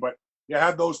balanced team. But you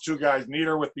had those 2 guys,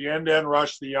 Nieder with the end-to-end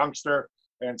rush, the youngster,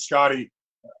 and Scotty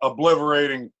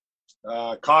obliterating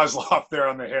Kozlov there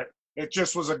on the hit. It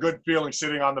just was a good feeling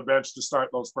sitting on the bench to start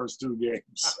those first 2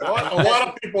 games. A lot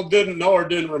of people didn't know or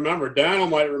didn't remember. Daniel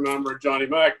might remember Johnny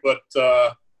Mac, but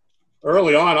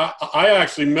early on, I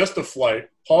actually missed a flight.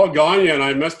 Paul Gagne and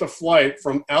I missed a flight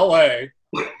from L.A.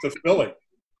 to Philly.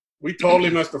 We totally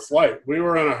missed a flight. We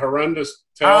were in a horrendous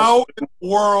How in the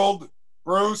world,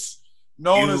 Bruce,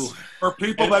 as, for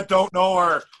people that don't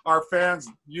know our fans,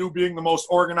 you being the most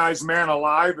organized man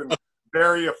alive and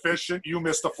very efficient, you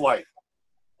missed a flight.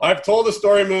 I've told the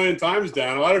story a million times,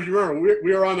 Dan. I don't know if you remember.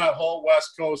 We were on that whole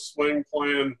West Coast swing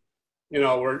plan. You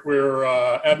know, we're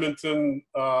Edmonton,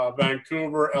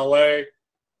 Vancouver, LA.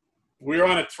 We were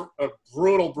on a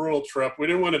brutal trip. We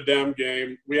didn't win a damn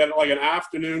game. We had like an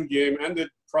afternoon game, ended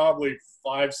probably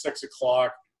 5, 6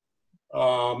 o'clock.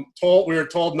 We were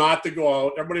told not to go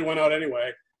out. Everybody went out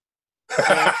anyway.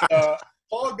 And,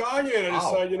 Paul Gagne and I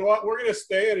decided, you know what, we're going to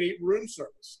stay and eat room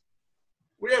service.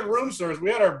 We had room service. We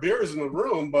had our beers in the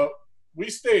room, but we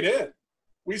stayed in.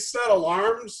 We set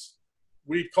alarms.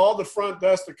 We called the front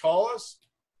desk to call us.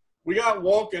 We got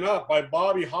woken up by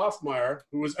Bobby Hoffmeyer,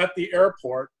 who was at the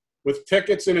airport with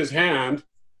tickets in his hand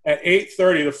at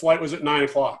 8:30. The flight was at 9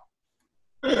 o'clock.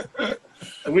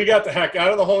 And we got the heck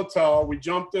out of the hotel. We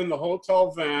jumped in the hotel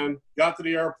van, got to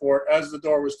the airport as the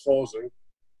door was closing.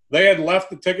 They had left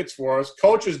the tickets for us.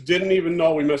 Coaches didn't even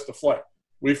know we missed the flight.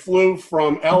 We flew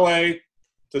from L.A.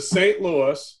 to St.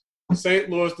 Louis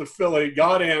to Philly,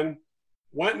 got in,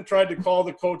 went and tried to call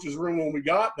the coach's room when we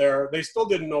got there. They still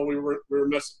didn't know we were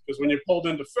missing because when you pulled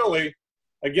into Philly,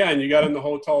 again, you got in the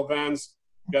hotel vans,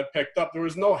 got picked up. There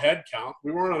was no head count.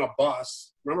 We weren't on a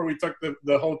bus. Remember we took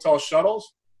the hotel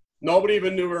shuttles? Nobody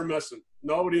even knew we were missing.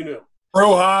 Nobody knew.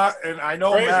 Bruja, and I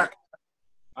know Crazy. Mac.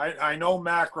 I know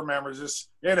Mac remembers this.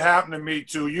 It happened to me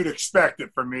too. You'd expect it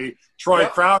from me. Troy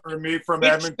Crowder and me from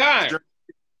Edmonton.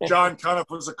 John Cunniff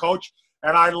was the coach,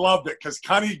 and I loved it because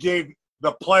Cunny gave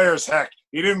the players heck.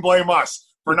 He didn't blame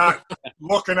us for not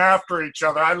looking after each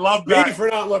other. I love that. Me for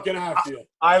not looking after you.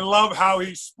 I love how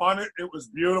he spun it. It was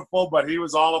beautiful, but he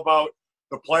was all about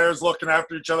the players looking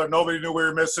after each other. Nobody knew we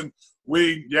were missing.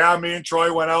 Me and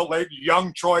Troy went out late.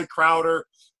 Young Troy Crowder.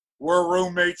 We're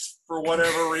roommates for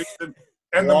whatever reason.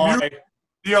 And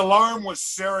the alarm was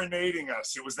serenading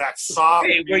us. It was that soft.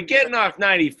 Hey, we're getting off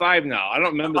 95 now. I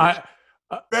don't remember.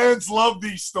 Fans love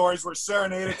these stories. We're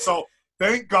serenaded. So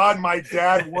thank God my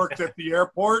dad worked at the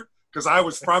airport because I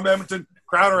was from Edmonton.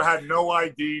 Crowder had no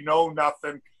ID, no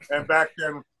nothing. And back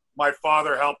then, my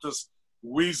father helped us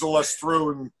weasel us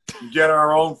through and get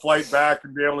our own flight back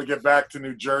and be able to get back to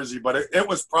New Jersey. But it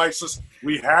was priceless.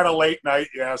 We had a late night,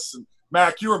 yes. And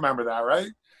Mac, you remember that, right?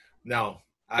 No.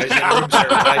 I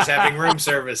was having room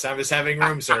service. I was having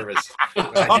room service. You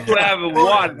haven't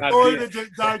won. Sorry to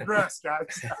digress,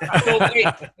 guys. So, wait,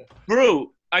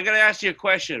 Brew, I got to ask you a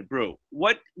question, Brew.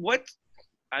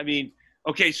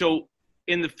 Okay, so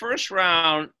in the first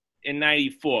round in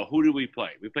 94, who did we play?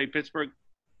 We played Pittsburgh?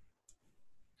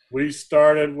 We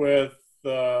started with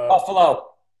Buffalo.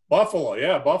 Buffalo,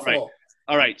 yeah, Buffalo. Right.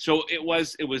 All right, so it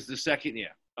was the second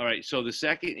year. All right, so the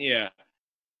second year.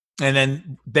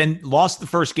 And then lost the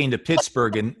first game to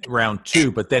Pittsburgh in round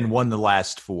 2, but then won the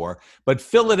last 4. But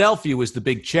Philadelphia was the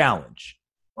big challenge.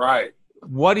 Right.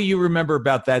 What do you remember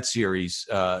about that series,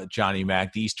 Johnny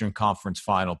Mac, the Eastern Conference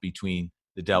final between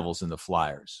the Devils and the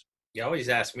Flyers? You always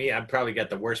ask me. I've probably got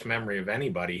the worst memory of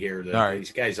anybody here. All right.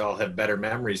 These guys all have better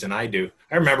memories than I do.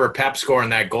 I remember Pep scoring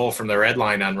that goal from the red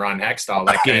line on Ron Hextall.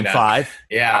 That Game 5.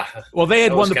 Yeah. Well, they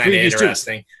had won the previous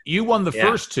 2. You won the Yeah.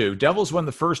 first 2. Devils won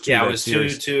the first 2. Yeah, it was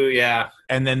 2-2, yeah.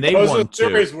 And then they Those won are the 2.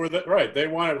 series where right. They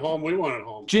won at home. We won at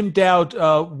home. Jim Dowd,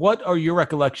 what are your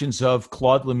recollections of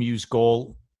Claude Lemieux's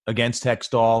goal against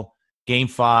Hextall? Game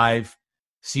 5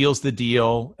 seals the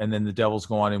deal, and then the Devils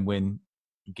go on and win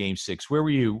Game 6. Where were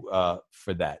you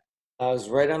for that? I was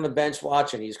right on the bench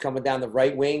watching. He was coming down the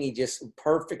right wing. He just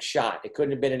perfect shot. It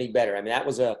couldn't have been any better. I mean, that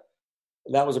was a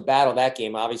battle, that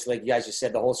game. Obviously, like you guys just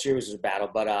said, the whole series was a battle.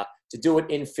 But to do it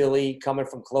in Philly, coming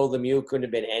from Claude Lemieux, couldn't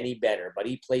have been any better. But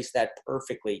he placed that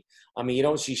perfectly. I mean, you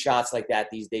don't see shots like that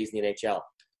these days in the NHL.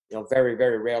 You know, very,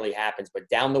 very rarely happens. But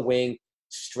down the wing,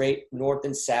 straight north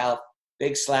and south,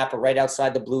 big slapper right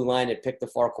outside the blue line and picked the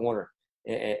far corner.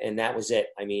 And that was it.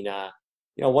 I mean,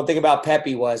 you know, one thing about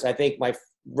Pepe was I think my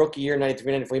rookie year,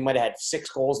 93-94, he might have had 6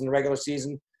 goals in the regular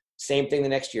season. Same thing the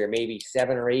next year, maybe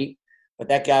 7 or 8. But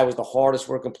that guy was the hardest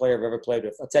working player I've ever played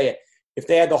with. I'll tell you, if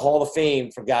they had the Hall of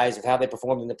Fame for guys of how they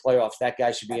performed in the playoffs, that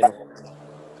guy should be in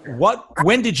the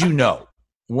When did you know?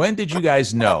 When did you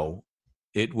guys know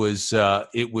it was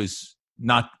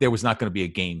not there was not going to be a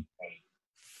Game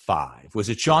 5? Was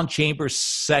it Sean Chambers'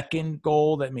 second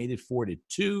goal that made it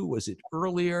 4-2? Was it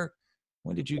earlier?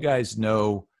 When did you guys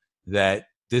know that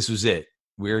this was it?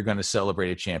 We're going to celebrate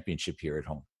a championship here at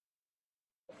home.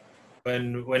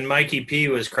 When Mikey P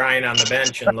was crying on the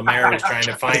bench and Lemaire was trying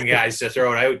to find guys to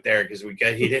throw it out there because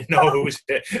he didn't know who was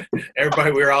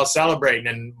everybody. We were all celebrating,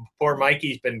 and poor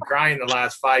Mikey's been crying the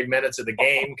last 5 minutes of the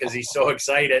game because he's so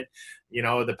excited. You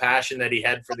know, the passion that he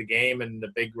had for the game and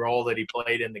the big role that he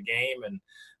played in the game, and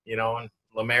you know, and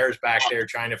Lemaire's back there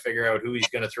trying to figure out who he's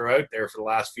going to throw out there for the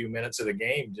last few minutes of the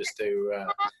game just to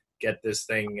get this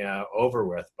thing over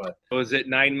with. But was it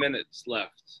 9 minutes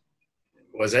left?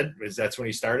 Was it? That's when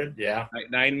he started? Yeah.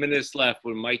 9 minutes left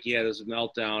when Mikey had his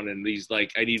meltdown, and he's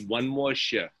like, I need one more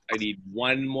shift.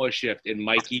 And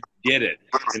Mikey did it.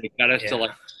 And it got us to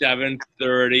like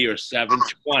 7:30 or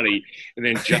 7:20. And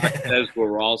then John says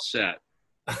we're all set.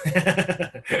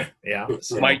 Yeah.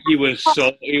 So. Mikey was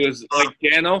like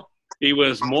Dano. He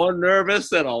was more nervous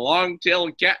than a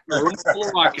long-tailed cat in a room full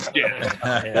of rocket jets.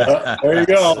 Yeah. There you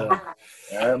go.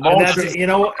 And that's, you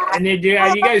know, and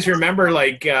you guys remember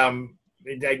like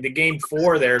the Game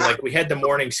 4 there, like we had the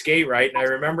morning skate, right? And I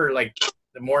remember like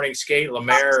the morning skate,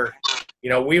 Lemaire,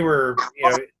 you know, we were, you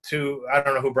know, I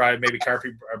don't know who brought it, maybe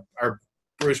Carpy or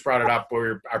Bruce brought it up,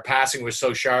 where our passing was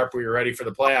so sharp, we were ready for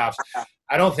the playoffs.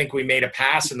 I don't think we made a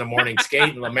pass in the morning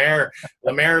skate, and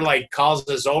Lemaire like calls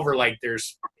us over like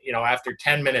there's, you know, after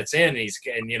 10 minutes in,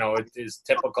 and you know, it is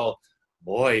typical,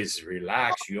 boys,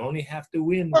 relax, you only have to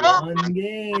win one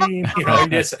game, you know,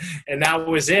 and that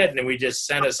was it. And we just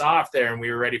sent us off there and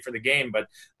we were ready for the game. But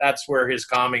that's where his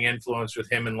calming influence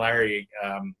with him and Larry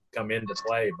come into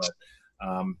play. But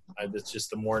it's just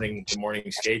the morning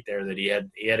skate there that he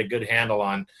had a good handle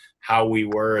on how we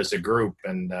were as a group.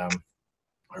 And I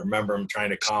remember him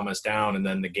trying to calm us down, and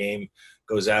then the game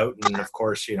goes out. And of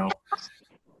course, you know,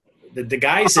 the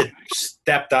guys that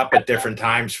stepped up at different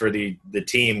times for the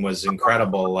team was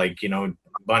incredible. Like, you know,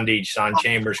 Bundy, Sean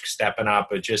Chambers stepping up,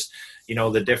 but just, you know,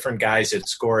 the different guys that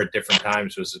score at different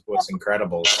times was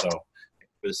incredible. So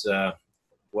it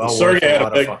was Sergey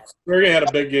had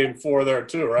a big Game 4 there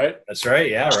too, right? That's right.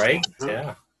 Yeah. Right.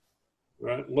 Yeah.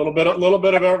 Right. A little bit of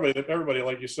everybody,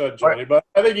 like you said, Johnny. But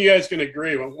I think you guys can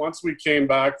agree. Once we came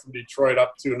back from Detroit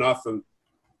up 2-0,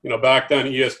 you know, back then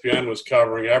ESPN was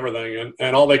covering everything,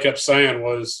 and all they kept saying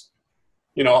was,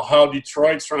 you know, how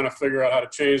Detroit's trying to figure out how to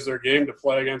change their game to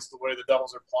play against the way the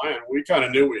Devils are playing. We kind of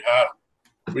knew we had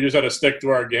them. We just had to stick to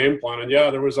our game plan. And,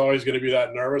 yeah, there was always going to be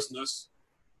that nervousness.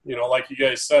 You know, like you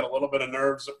guys said, a little bit of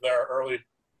nerves there early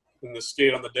in the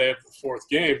skate on the day of the 4th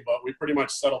game, but we pretty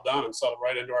much settled down and settled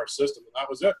right into our system, and that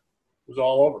was it. It was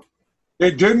all over.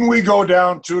 Hey, didn't we go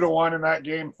down 2-1 in that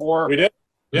Game 4? We did.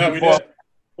 Yeah, we did.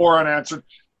 4 unanswered.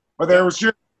 But there was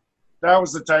that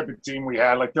was the type of team we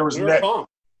had. Like there was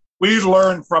we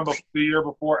learned from the year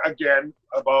before again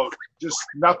about just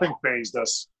nothing fazed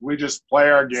us. We just play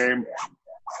our game,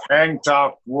 hang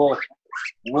tough. We'll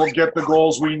get the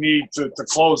goals we need to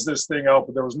close this thing out.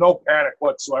 But there was no panic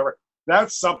whatsoever.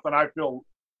 That's something I feel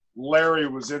Larry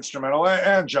was instrumental,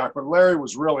 and Jacques, but Larry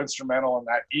was real instrumental in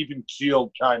that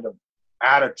even-keeled kind of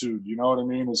attitude, you know what I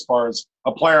mean, as far as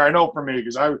a player. I know for me,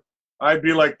 because I'd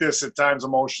be like this at times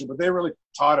emotionally, but they really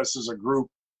taught us as a group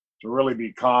to really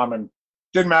be calm, and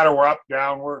didn't matter we're up,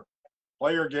 down, we're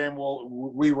play your game.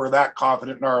 We were that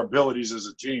confident in our abilities as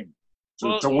a team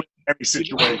to win any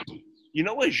situation. You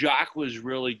know what, Jacques was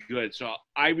really good. So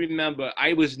I remember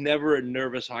I was never a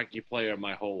nervous hockey player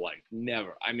my whole life.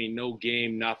 Never. I mean, no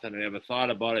game, nothing. I never thought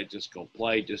about it. Just go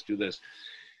play, just do this.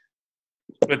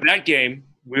 But that game,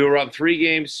 we were up 3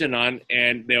 games to none,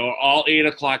 and they were all 8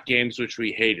 o'clock games, which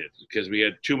we hated because we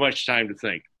had too much time to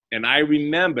think. And I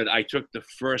remembered I took the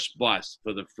first bus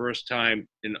for the first time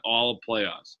in all the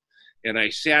playoffs. And I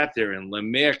sat there, and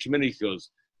Lemaire Committee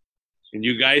goes, and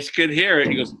you guys could hear it.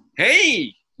 He goes,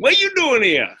 "Hey, what are you doing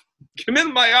here? Come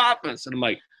in my office." And I'm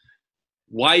like,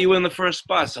 "Why are you in the first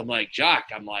bus?" I'm like, "Jacques,"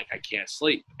 I can't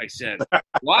sleep. I said,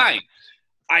 "Why?"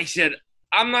 I said,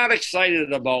 "I'm not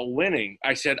excited about winning."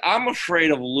 I said, "I'm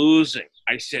afraid of losing."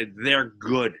 I said, "They're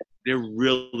good. They're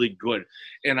really good."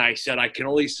 And I said, "I can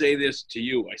only say this to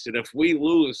you." I said, "If we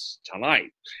lose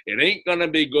tonight, it ain't going to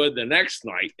be good the next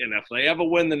night. And if they ever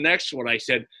win the next one," I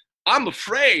said, "I'm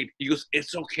afraid." He goes,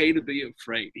 "It's okay to be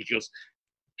afraid." He goes,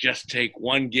 "Just take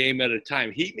one game at a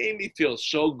time." He made me feel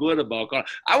so good about God.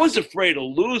 I was afraid of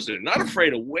losing, not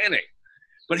afraid of winning.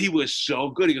 But he was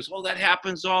so good. He goes, "Oh, that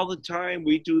happens all the time.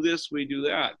 We do this, we do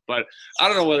that." But I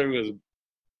don't know whether he was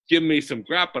giving me some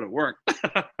crap, but it worked.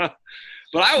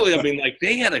 But I mean, like,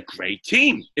 they had a great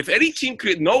team. If any team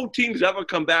could, no team's ever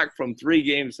come back from 3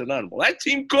 games to none. Well, that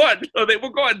team could. They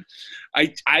were good.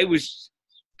 I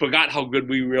forgot how good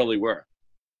we really were.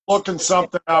 Looking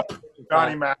something up,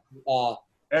 Johnny Mac,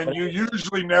 and you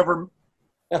usually never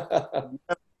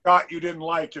got you didn't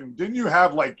like. And didn't you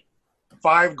have like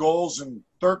 5 goals and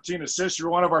 13 assists? You're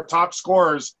one of our top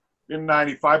scorers in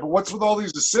 '95. But what's with all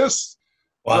these assists?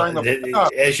 Well,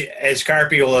 as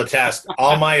Carpy will attest,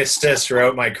 all my assists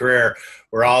throughout my career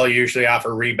were all usually off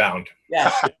a rebound. Yeah.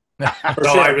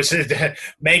 So I was,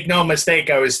 make no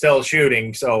mistake, I was still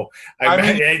shooting. So I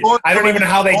don't even know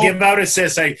how they give out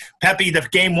assists. Pepe, the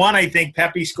game 1, I think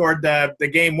Pepe scored the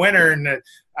game winner, and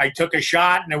I took a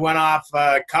shot and it went off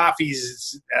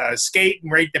Coffey's skate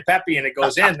and right to Pepe, and it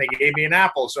goes in. They gave me an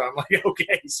apple, so I'm like,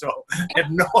 okay. So I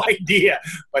have no idea,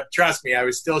 but trust me, I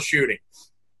was still shooting.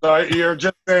 So you're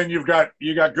just saying you got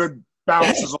good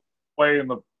bounces all the way in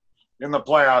the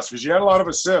playoffs because you had a lot of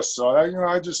assists. So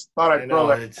I just thought I'd throw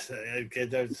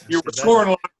that. You were scoring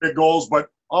a lot of big goals, but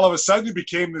all of a sudden you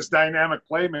became this dynamic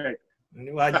playmaker.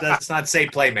 Well, let's not say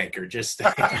playmaker. Just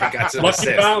I got some lucky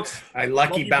assists. Bounce.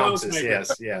 Lucky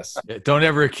bounces. Yes. Don't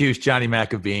ever accuse Johnny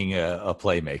Mac of being a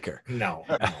playmaker. No.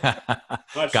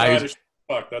 Fuck,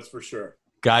 that's for sure.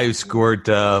 Guy who scored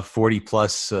 40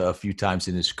 plus a few times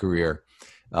in his career.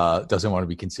 Doesn't want to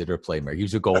be considered a playmaker. He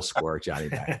was a goal scorer, Johnny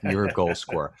Mac. You're a goal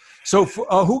scorer. So,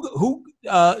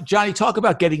 Johnny, talk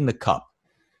about getting the cup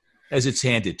as it's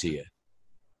handed to you.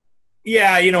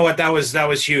 Yeah, you know what? That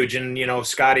was huge, and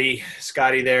Scotty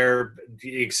there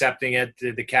accepting it,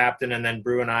 the captain, and then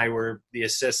Brew and I were the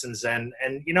assistants, and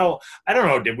I don't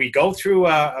know, did we go through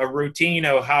a routine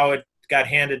of how it got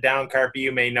handed down, Carpy?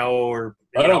 You may know, or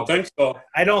I don't think so.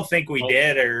 I don't think we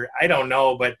did, or I don't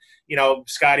know, but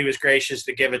Scotty was gracious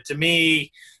to give it to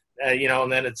me,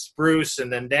 and then it's Bruce,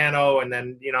 and then Dano, and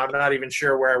then I'm not even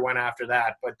sure where I went after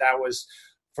that, but that was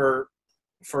for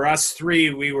us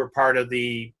 3. We were part of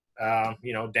the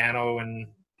Dano, and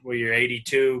were you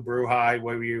 82? Brew High,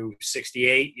 were you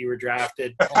 68? You were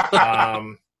drafted.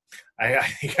 I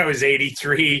think I was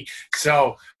 83.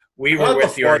 So we were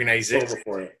with the organization.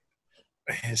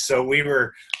 So we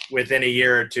were within a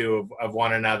year or two of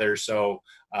one another. So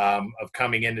of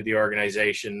coming into the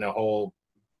organization, the whole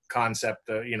concept,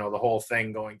 the whole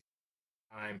thing going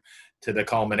time to the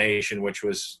culmination, which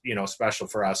was special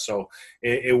for us. So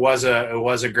it was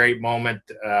a great moment.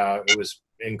 It was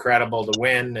incredible to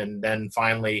win, and then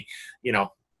finally,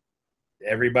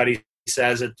 everybody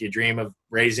says it. You dream of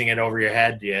raising it over your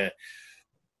head.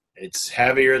 It's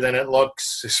heavier than it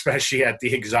looks, especially at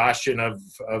the exhaustion of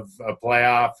a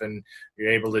playoff, and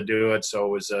you're able to do it. So it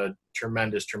was a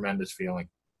tremendous, tremendous feeling.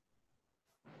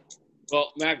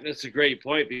 Well, Mac, that's a great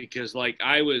point because,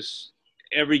 I was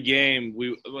every game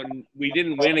when we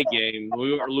didn't win a game,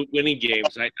 we were winning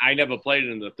games. I never played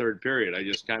in the third period. I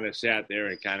just kind of sat there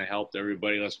and kind of helped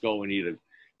everybody. Let's go. We need to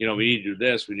do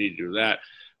this. We need to do that.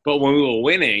 But when we were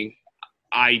winning,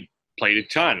 I played a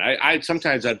ton.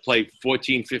 Sometimes I'd play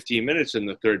 14, 15 minutes in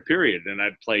the third period, and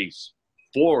I'd play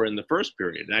 4 in the first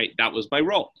period. That was my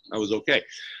role. I was okay.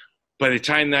 By the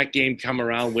time that game come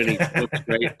around, winning looked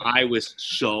great, I was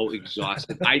so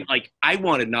exhausted. I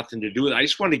wanted nothing to do with it. I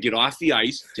just wanted to get off the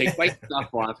ice, take my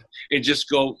stuff off, and just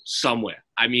go somewhere.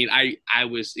 I mean, I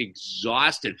was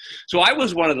exhausted. So I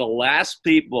was one of the last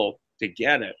people to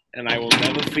get it, and I will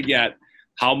never forget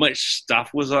how much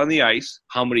stuff was on the ice,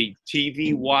 how many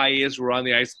TV wires were on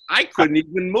the ice. I couldn't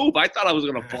even move. I thought I was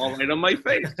going to fall right on my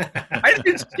face. I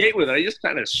didn't skate with it. I just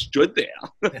kind of stood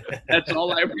there. That's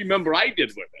all I remember I did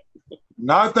with it.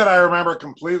 Not that I remember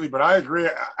completely, but I agree.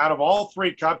 Out of all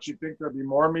 3 cups, you'd think there'd be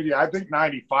more media. I think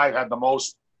 95 had the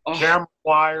most camera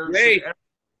wires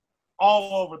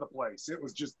all over the place. It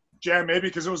was just jam, maybe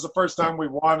because it was the first time we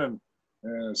won,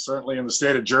 and certainly in the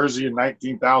state of Jersey and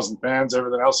 19,000 fans,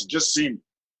 everything else, it just seemed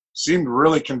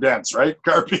really condensed, right,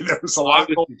 Carpy? There was a lot.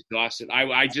 I was exhausted.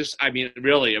 I mean,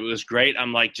 really, it was great.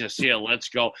 I'm like, just here, let's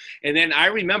go. And then I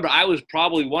remember I was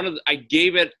probably I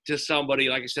gave it to somebody.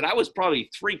 Like I said, I was probably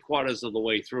 3/4 of the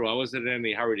way through. I wasn't in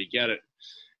any hurry to get it.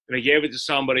 And I gave it to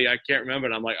somebody. I can't remember.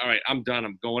 And I'm like, all right, I'm done.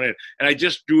 I'm going in. And I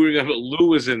just do remember Lou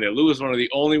was in there. Lou was one of the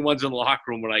only ones in the locker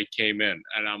room when I came in.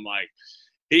 And I'm like,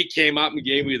 he came up and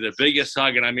gave me the biggest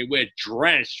hug. And I mean, we're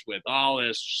drenched with all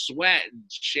this sweat and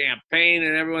champagne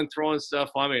and everyone throwing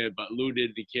stuff on me. But Lou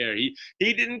didn't care. He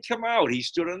didn't come out. He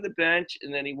stood on the bench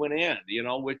and then he went in,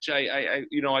 which I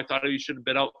thought he should have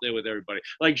been out there with everybody.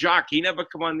 Like Jacques, he never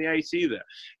come on the ice either.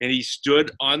 And he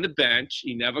stood on the bench.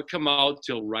 He never come out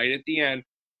till right at the end.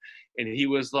 And he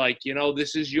was like,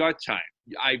 this is your time.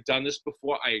 I've done this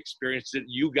before. I experienced it.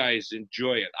 You guys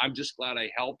enjoy it. I'm just glad I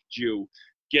helped you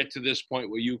get to this point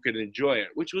where you could enjoy it,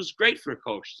 which was great for a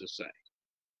coach to say.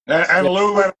 And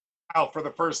Lou let it out for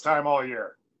the first time all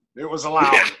year. It was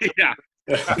allowed. Yeah.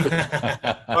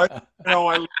 But,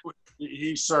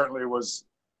 he certainly was.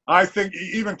 I think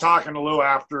even talking to Lou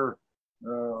after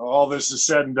all this is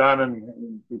said and done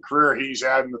and the career he's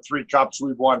had and the 3 cups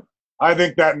we've won, I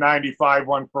think that 95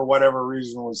 one, for whatever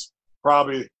reason, was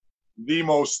probably the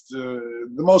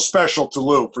most special to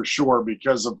Lou, for sure,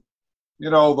 because of,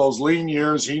 those lean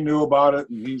years. He knew about it,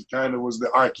 and he kind of was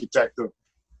the architect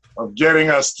of getting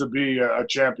us to be a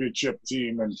championship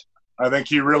team. And I think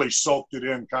he really soaked it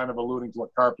in, kind of alluding to what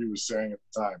Carpy was saying at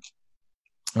the time.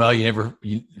 Well,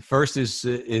 first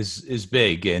is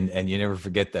big, and you never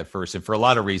forget that first. And for a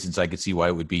lot of reasons, I could see why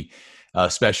it would be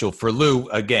special for Lou.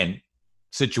 Again,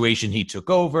 situation he took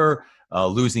over,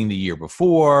 losing the year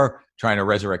before, trying to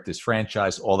resurrect this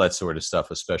franchise, all that sort of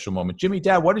stuff, a special moment. Jimmy,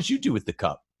 Dad, what did you do with the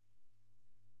cup?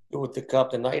 With the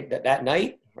cup that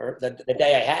night, or the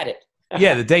day I had it?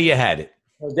 Yeah, the day you had it.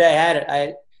 The day I had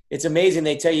it. It's amazing.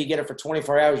 They tell you get it for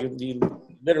 24 hours. You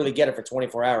literally get it for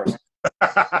 24 hours.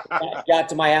 I got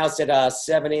to my house at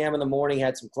 7 a.m. in the morning,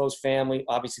 had some close family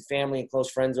and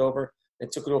close friends over, and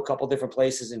took it to a couple different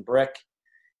places in Brick.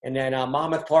 And then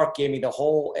Monmouth Park gave me the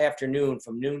whole afternoon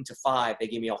from noon to 5. They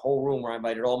gave me a whole room where I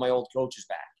invited all my old coaches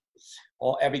back.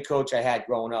 Every coach I had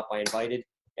growing up, I invited,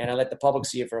 and I let the public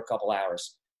see it for a couple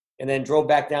hours. And then drove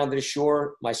back down to the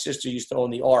shore. My sister used to own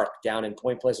the Ark down in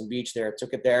Point Pleasant Beach there. I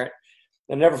took it there.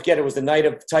 I'll never forget, it was the night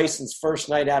of Tyson's first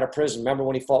night out of prison. Remember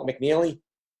when he fought McNeely?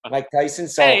 Mike Tyson.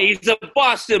 So, hey, he's a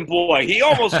Boston boy. He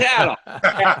almost had him.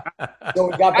 So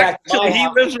we got back to he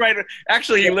lives right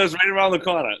around the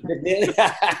corner.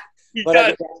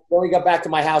 But when we got back to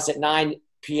my house at 9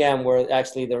 p.m., where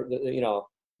actually the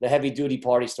heavy duty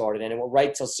party started, and it went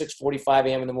right till 6:45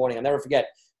 a.m. in the morning. I'll never forget,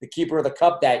 the keeper of the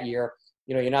cup that year.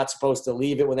 You're not supposed to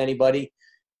leave it with anybody.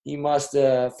 He must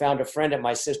have found a friend at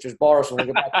my sister's bar. So when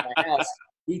we get back to my house,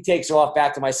 he takes off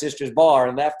back to my sister's bar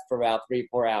and left for about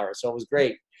 3-4 hours. So it was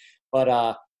great. But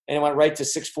and it went right to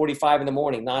 6:45 in the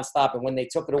morning, nonstop. And when they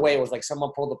took it away, it was like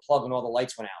someone pulled the plug and all the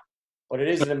lights went out. But it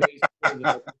is an amazing thing.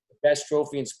 It's the best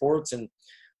trophy in sports. And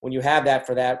when you have that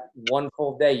for that one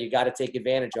full day, you got to take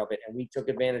advantage of it. And we took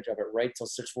advantage of it right till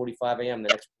 6:45 a.m. the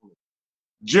next morning.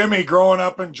 Jimmy, growing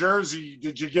up in Jersey,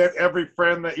 did you get every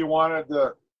friend that you wanted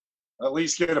to at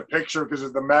least get a picture because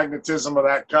of the magnetism of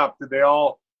that cup? Did they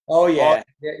all? Oh, yeah.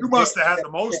 You must have had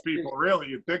the most people, really.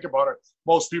 You think about it,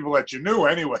 most people that you knew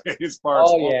anyway. As far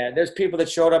as yeah. There's people that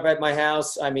showed up at my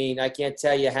house. I mean, I can't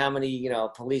tell you how many,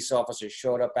 police officers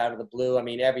showed up out of the blue. I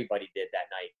mean, everybody did that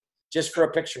night just for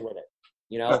a picture with it.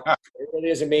 It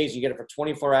really is amazing. You get it for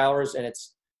 24 hours, and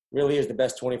it's really is the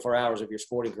best 24 hours of your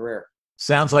sporting career.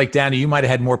 Sounds like, Danny, you might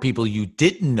have had more people you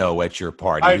didn't know at your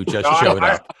party who just showed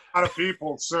up. A lot of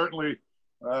people certainly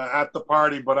at the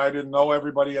party, but I didn't know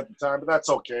everybody at the time. But that's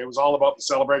okay. It was all about the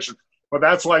celebration. But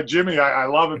that's why, Jimmy, I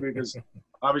love it because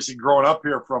obviously growing up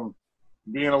here from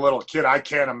being a little kid, I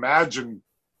can't imagine,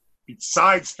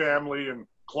 besides family and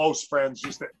close friends,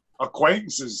 just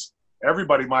acquaintances,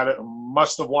 everybody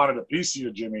must have wanted a piece of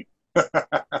you, Jimmy.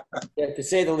 Yeah, to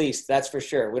say the least, that's for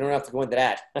sure. We don't have to go into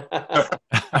that.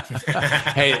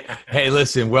 Hey,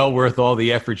 listen, well worth all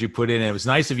the effort you put in. And it was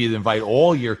nice of you to invite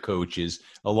all your coaches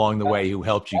along the way who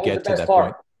helped you get to that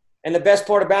point. And the best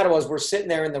part about it was we're sitting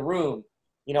there in the room,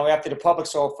 after the public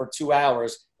saw for 2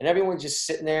 hours, and everyone's just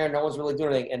sitting there. No one's really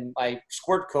doing anything. And my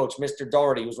squirt coach, Mr.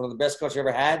 Doherty, who's one of the best coaches I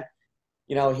ever had,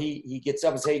 he gets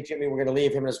up and says, "Hey, Jimmy, we're going to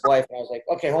leave him and his wife." And I was like,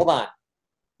 "Okay, hold on.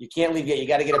 You can't leave yet. You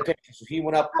got to get a picture." So he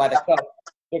went up by the cup,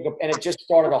 and it just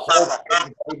started a whole thing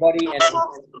with everybody, and it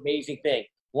was an amazing thing.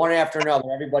 One after another,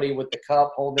 everybody with the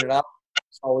cup holding it up.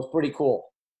 So it was pretty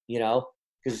cool,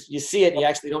 because you see it and you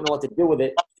actually don't know what to do with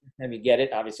it every time you get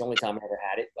it. Obviously, the only time I ever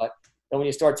had it. But then when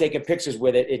you start taking pictures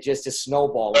with it, it just is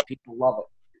snowball and people love it.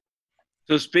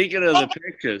 So speaking of the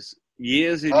pictures,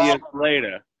 years and years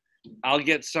later, I'll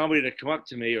get somebody to come up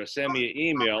to me or send me an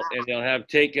email, and they'll have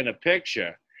taken a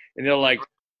picture, and they're like,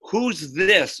 "Who's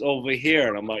this over here?"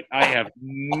 And I'm like, I have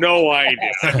no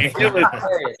idea. It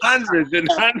was hundreds and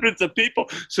hundreds of people.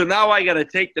 So now I got to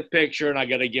take the picture and I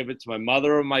got to give it to my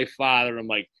mother or my father. I'm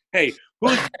like, "Hey,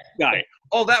 who's this guy?"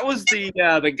 "Oh, that was the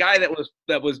guy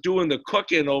that was doing the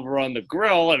cooking over on the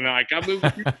grill." And I'm like,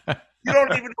 you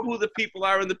don't even know who the people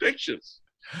are in the pictures.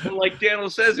 And like Daniel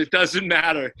says, it doesn't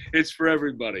matter. It's for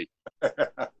everybody.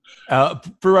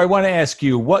 Brew, I want to ask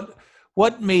you,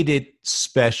 what made it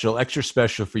special, extra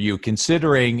special for you,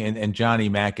 considering, and Johnny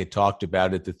Mack had talked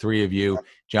about it, the three of you,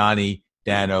 Johnny,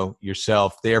 Dano,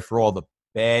 yourself, there for all the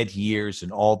bad years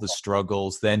and all the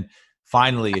struggles, then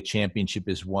finally a championship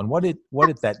is won. What did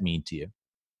that mean to you?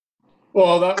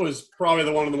 Well, that was probably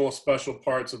one of the most special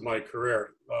parts of my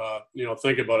career.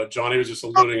 Think about it. Johnny was just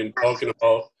alluding and talking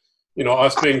about,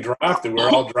 us being drafted. We were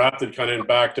all drafted kind of in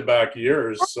back-to-back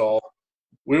years. So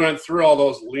we went through all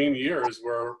those lean years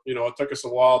where, it took us a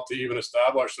while to even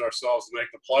establish ourselves to make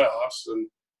the playoffs. And,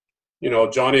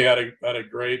 Johnny had a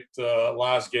great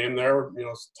last game there,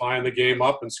 tying the game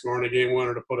up and scoring a game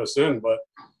winner to put us in. But,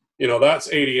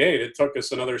 that's 88. It took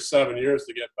us another 7 years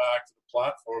to get back to the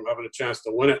platform, having a chance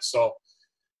to win it. So,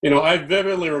 I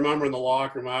vividly remember in the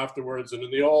locker room afterwards, and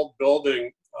in the old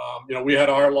building, we had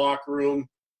our locker room.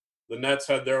 The Nets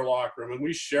had their locker room, and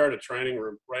we shared a training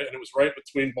room, right? And it was right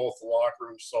between both the locker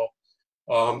rooms. So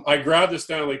I grabbed the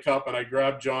Stanley Cup, and I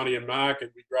grabbed Johnny and Mac,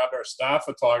 and we grabbed our staff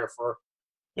photographer,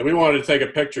 and we wanted to take a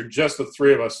picture, just the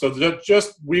three of us. So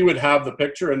just we would have the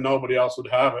picture, and nobody else would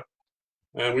have it.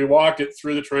 And we walked it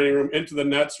through the training room into the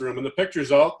Nets room, and the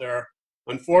picture's out there.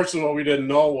 Unfortunately, what we didn't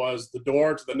know was the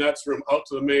door to the Nets room out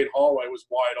to the main hallway was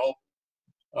wide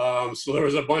open. So there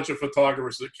was a bunch of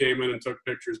photographers that came in and took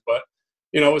pictures, but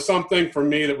it was something for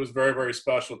me that was very, very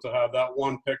special to have that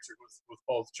one picture with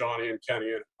both Johnny and Kenny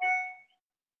in it.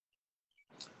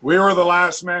 We were the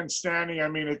last men standing. I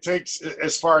mean, it takes,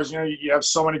 as far as, you have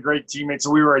so many great teammates.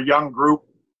 We were a young group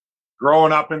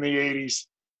growing up in the 80s.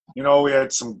 We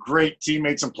had some great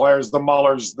teammates and players, the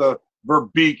Mullers, the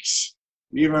Verbeeks,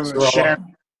 even the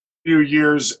Shan, few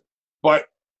years. But,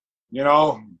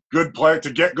 good player, to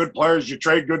get good players, you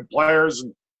trade good players,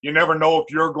 and you never know if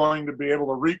you're going to be able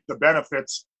to reap the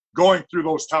benefits going through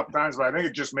those tough times. But I think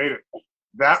it just made it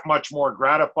that much more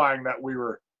gratifying that we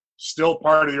were still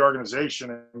part of the organization.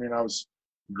 I mean, I was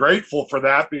grateful for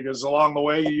that, because along the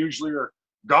way, you usually are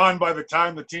gone by the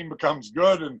time the team becomes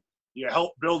good, and you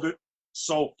help build it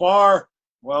so far.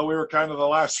 Well, we were kind of the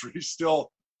last three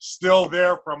still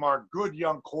there from our good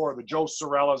young core, the Joe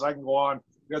Sorellas. I can go on.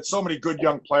 We had so many good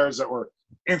young players that were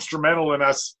instrumental in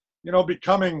us,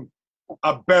 becoming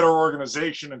a better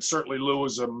organization. And certainly Lou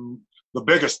was the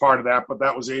biggest part of that, but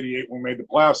that was 88 when we made the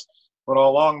playoffs. But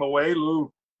along the way,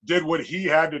 Lou did what he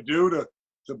had to do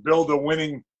to build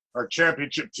our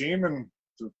championship team, and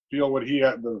to feel what he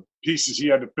had, the pieces he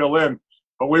had to fill in.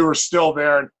 But we were still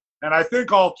there. And I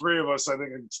think all three of us, I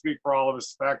think I can speak for all of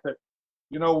us, the fact that,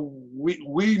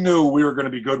 we knew we were going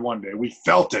to be good one day. We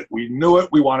felt it. We knew it.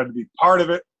 We wanted to be part of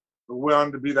it. We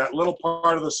wanted to be that little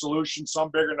part of the solution, some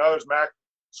bigger than others. Mac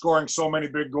scoring so many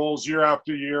big goals year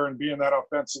after year and being that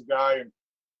offensive guy, and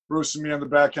Bruce and me on the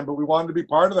back end. But we wanted to be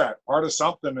part of that, part of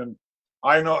something. And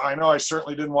I know I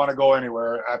certainly didn't want to go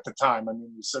anywhere at the time. I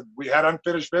mean, we said we had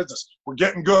unfinished business. We're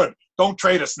getting good. Don't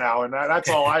trade us now. And that's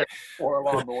all I for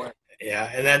along the way.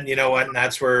 Yeah, and then you know what? And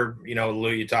that's where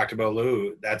Lou. You talked about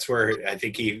Lou. That's where I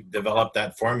think he developed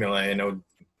that formula.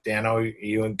 Dano,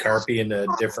 you and Carpy in a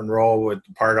different role with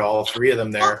part of all three of them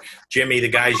there. Jimmy, the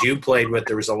guys you played with,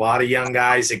 there was a lot of young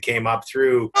guys that came up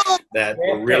through that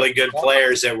were really good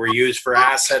players that were used for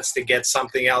assets to get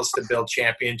something else to build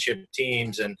championship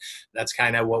teams. And that's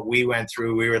kind of what we went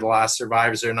through. We were the last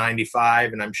survivors of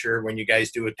 95. And I'm sure when you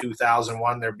guys do a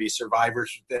 2001, there'll be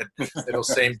survivors that'll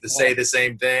say the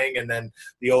same thing. And then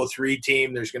the 03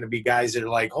 team, there's going to be guys that are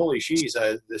like, holy she's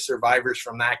the survivors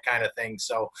from that kind of thing.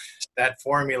 So that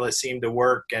formula seemed to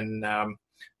work, and and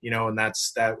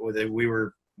we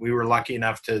were lucky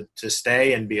enough to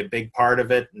stay and be a big part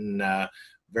of it, and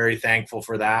very thankful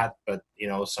for that. But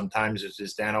sometimes,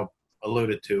 as Dano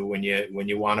alluded to, when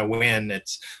you want to win,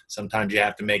 it's sometimes you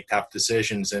have to make tough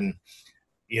decisions, and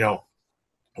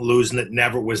Lou's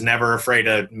was never afraid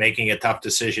of making a tough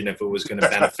decision if it was going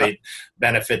to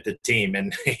benefit the team,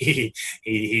 and he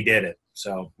did it.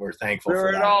 So we're thankful for that.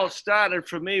 Where it all started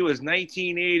for me was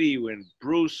 1980 when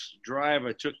Bruce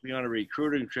Driver took me on a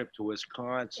recruiting trip to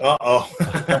Wisconsin. Uh-oh.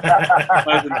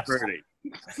 Pleasant Pretty.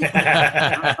 And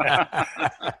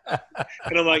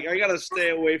I'm like, I got to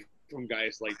stay away from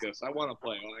guys like this. I want to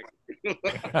play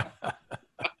hockey.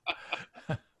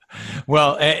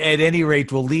 Well, at any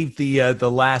rate, we'll leave the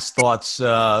last thoughts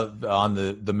on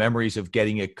the memories of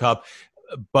getting a cup.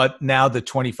 But now the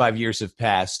 25 years have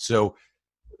passed. So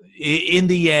in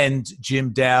the end, Jim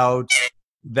Dowd,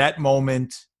 that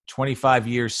moment, 25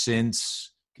 years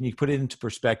since, can you put it into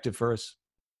perspective for us?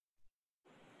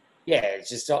 Yeah,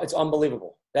 it's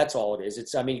unbelievable. That's all it is.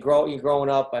 You're growing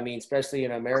up, especially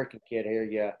an American kid here,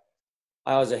 yeah.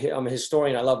 I'm a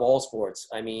historian. I love all sports.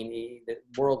 The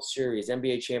World Series,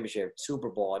 NBA championship, Super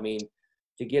Bowl.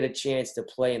 To get a chance to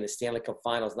play in the Stanley Cup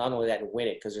Finals, not only that, and win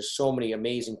it, because there's so many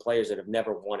amazing players that have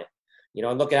never won it.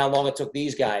 And look at how long it took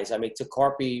these guys. It took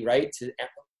Carpy, right, to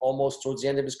almost towards the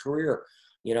end of his career.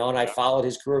 And I followed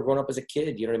his career growing up as a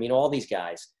kid. All these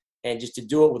guys. And just to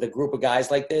do it with a group of guys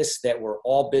like this that were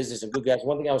all business and good guys.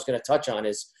 One thing I was going to touch on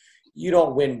is you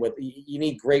don't win you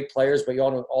need great players, but you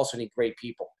also need great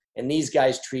people. And these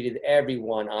guys treated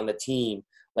everyone on the team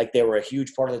like they were a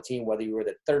huge part of the team, whether you were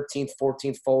the 13th,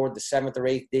 14th forward, the 7th or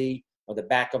 8th D, or the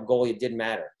backup goalie, it didn't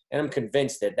matter. And I'm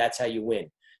convinced that that's how you win.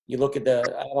 You look at I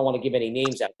don't want to give any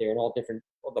names out there in all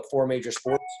the four major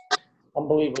sports,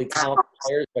 unbelievably talented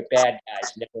players, but bad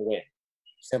guys never win.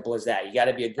 Simple as that. You got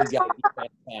to be a good guy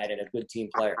and a good team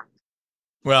player.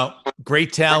 Well,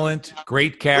 great talent,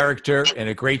 great character, and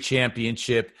a great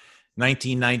championship.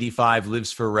 1995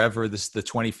 lives forever. This is the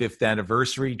 25th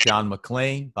anniversary. John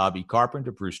McClain, Bobby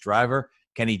Carpenter, Bruce Driver,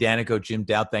 Kenny Danico, Jim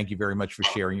Dowd, thank you very much for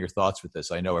sharing your thoughts with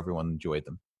us. I know everyone enjoyed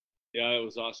them. Yeah, it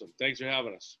was awesome. Thanks for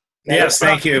having us. Yes,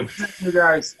 thank you. Thank you,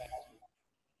 guys.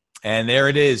 And there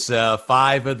it is,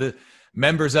 5 of the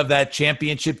members of that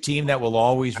championship team that will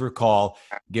always recall,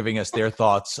 giving us their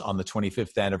thoughts on the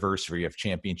 25th anniversary of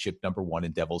championship number 1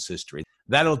 in Devils history.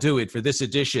 That'll do it for this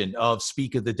edition of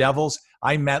Speak of the Devils.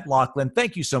 I'm Matt Loughlin.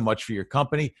 Thank you so much for your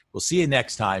company. We'll see you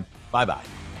next time.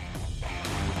 Bye-bye.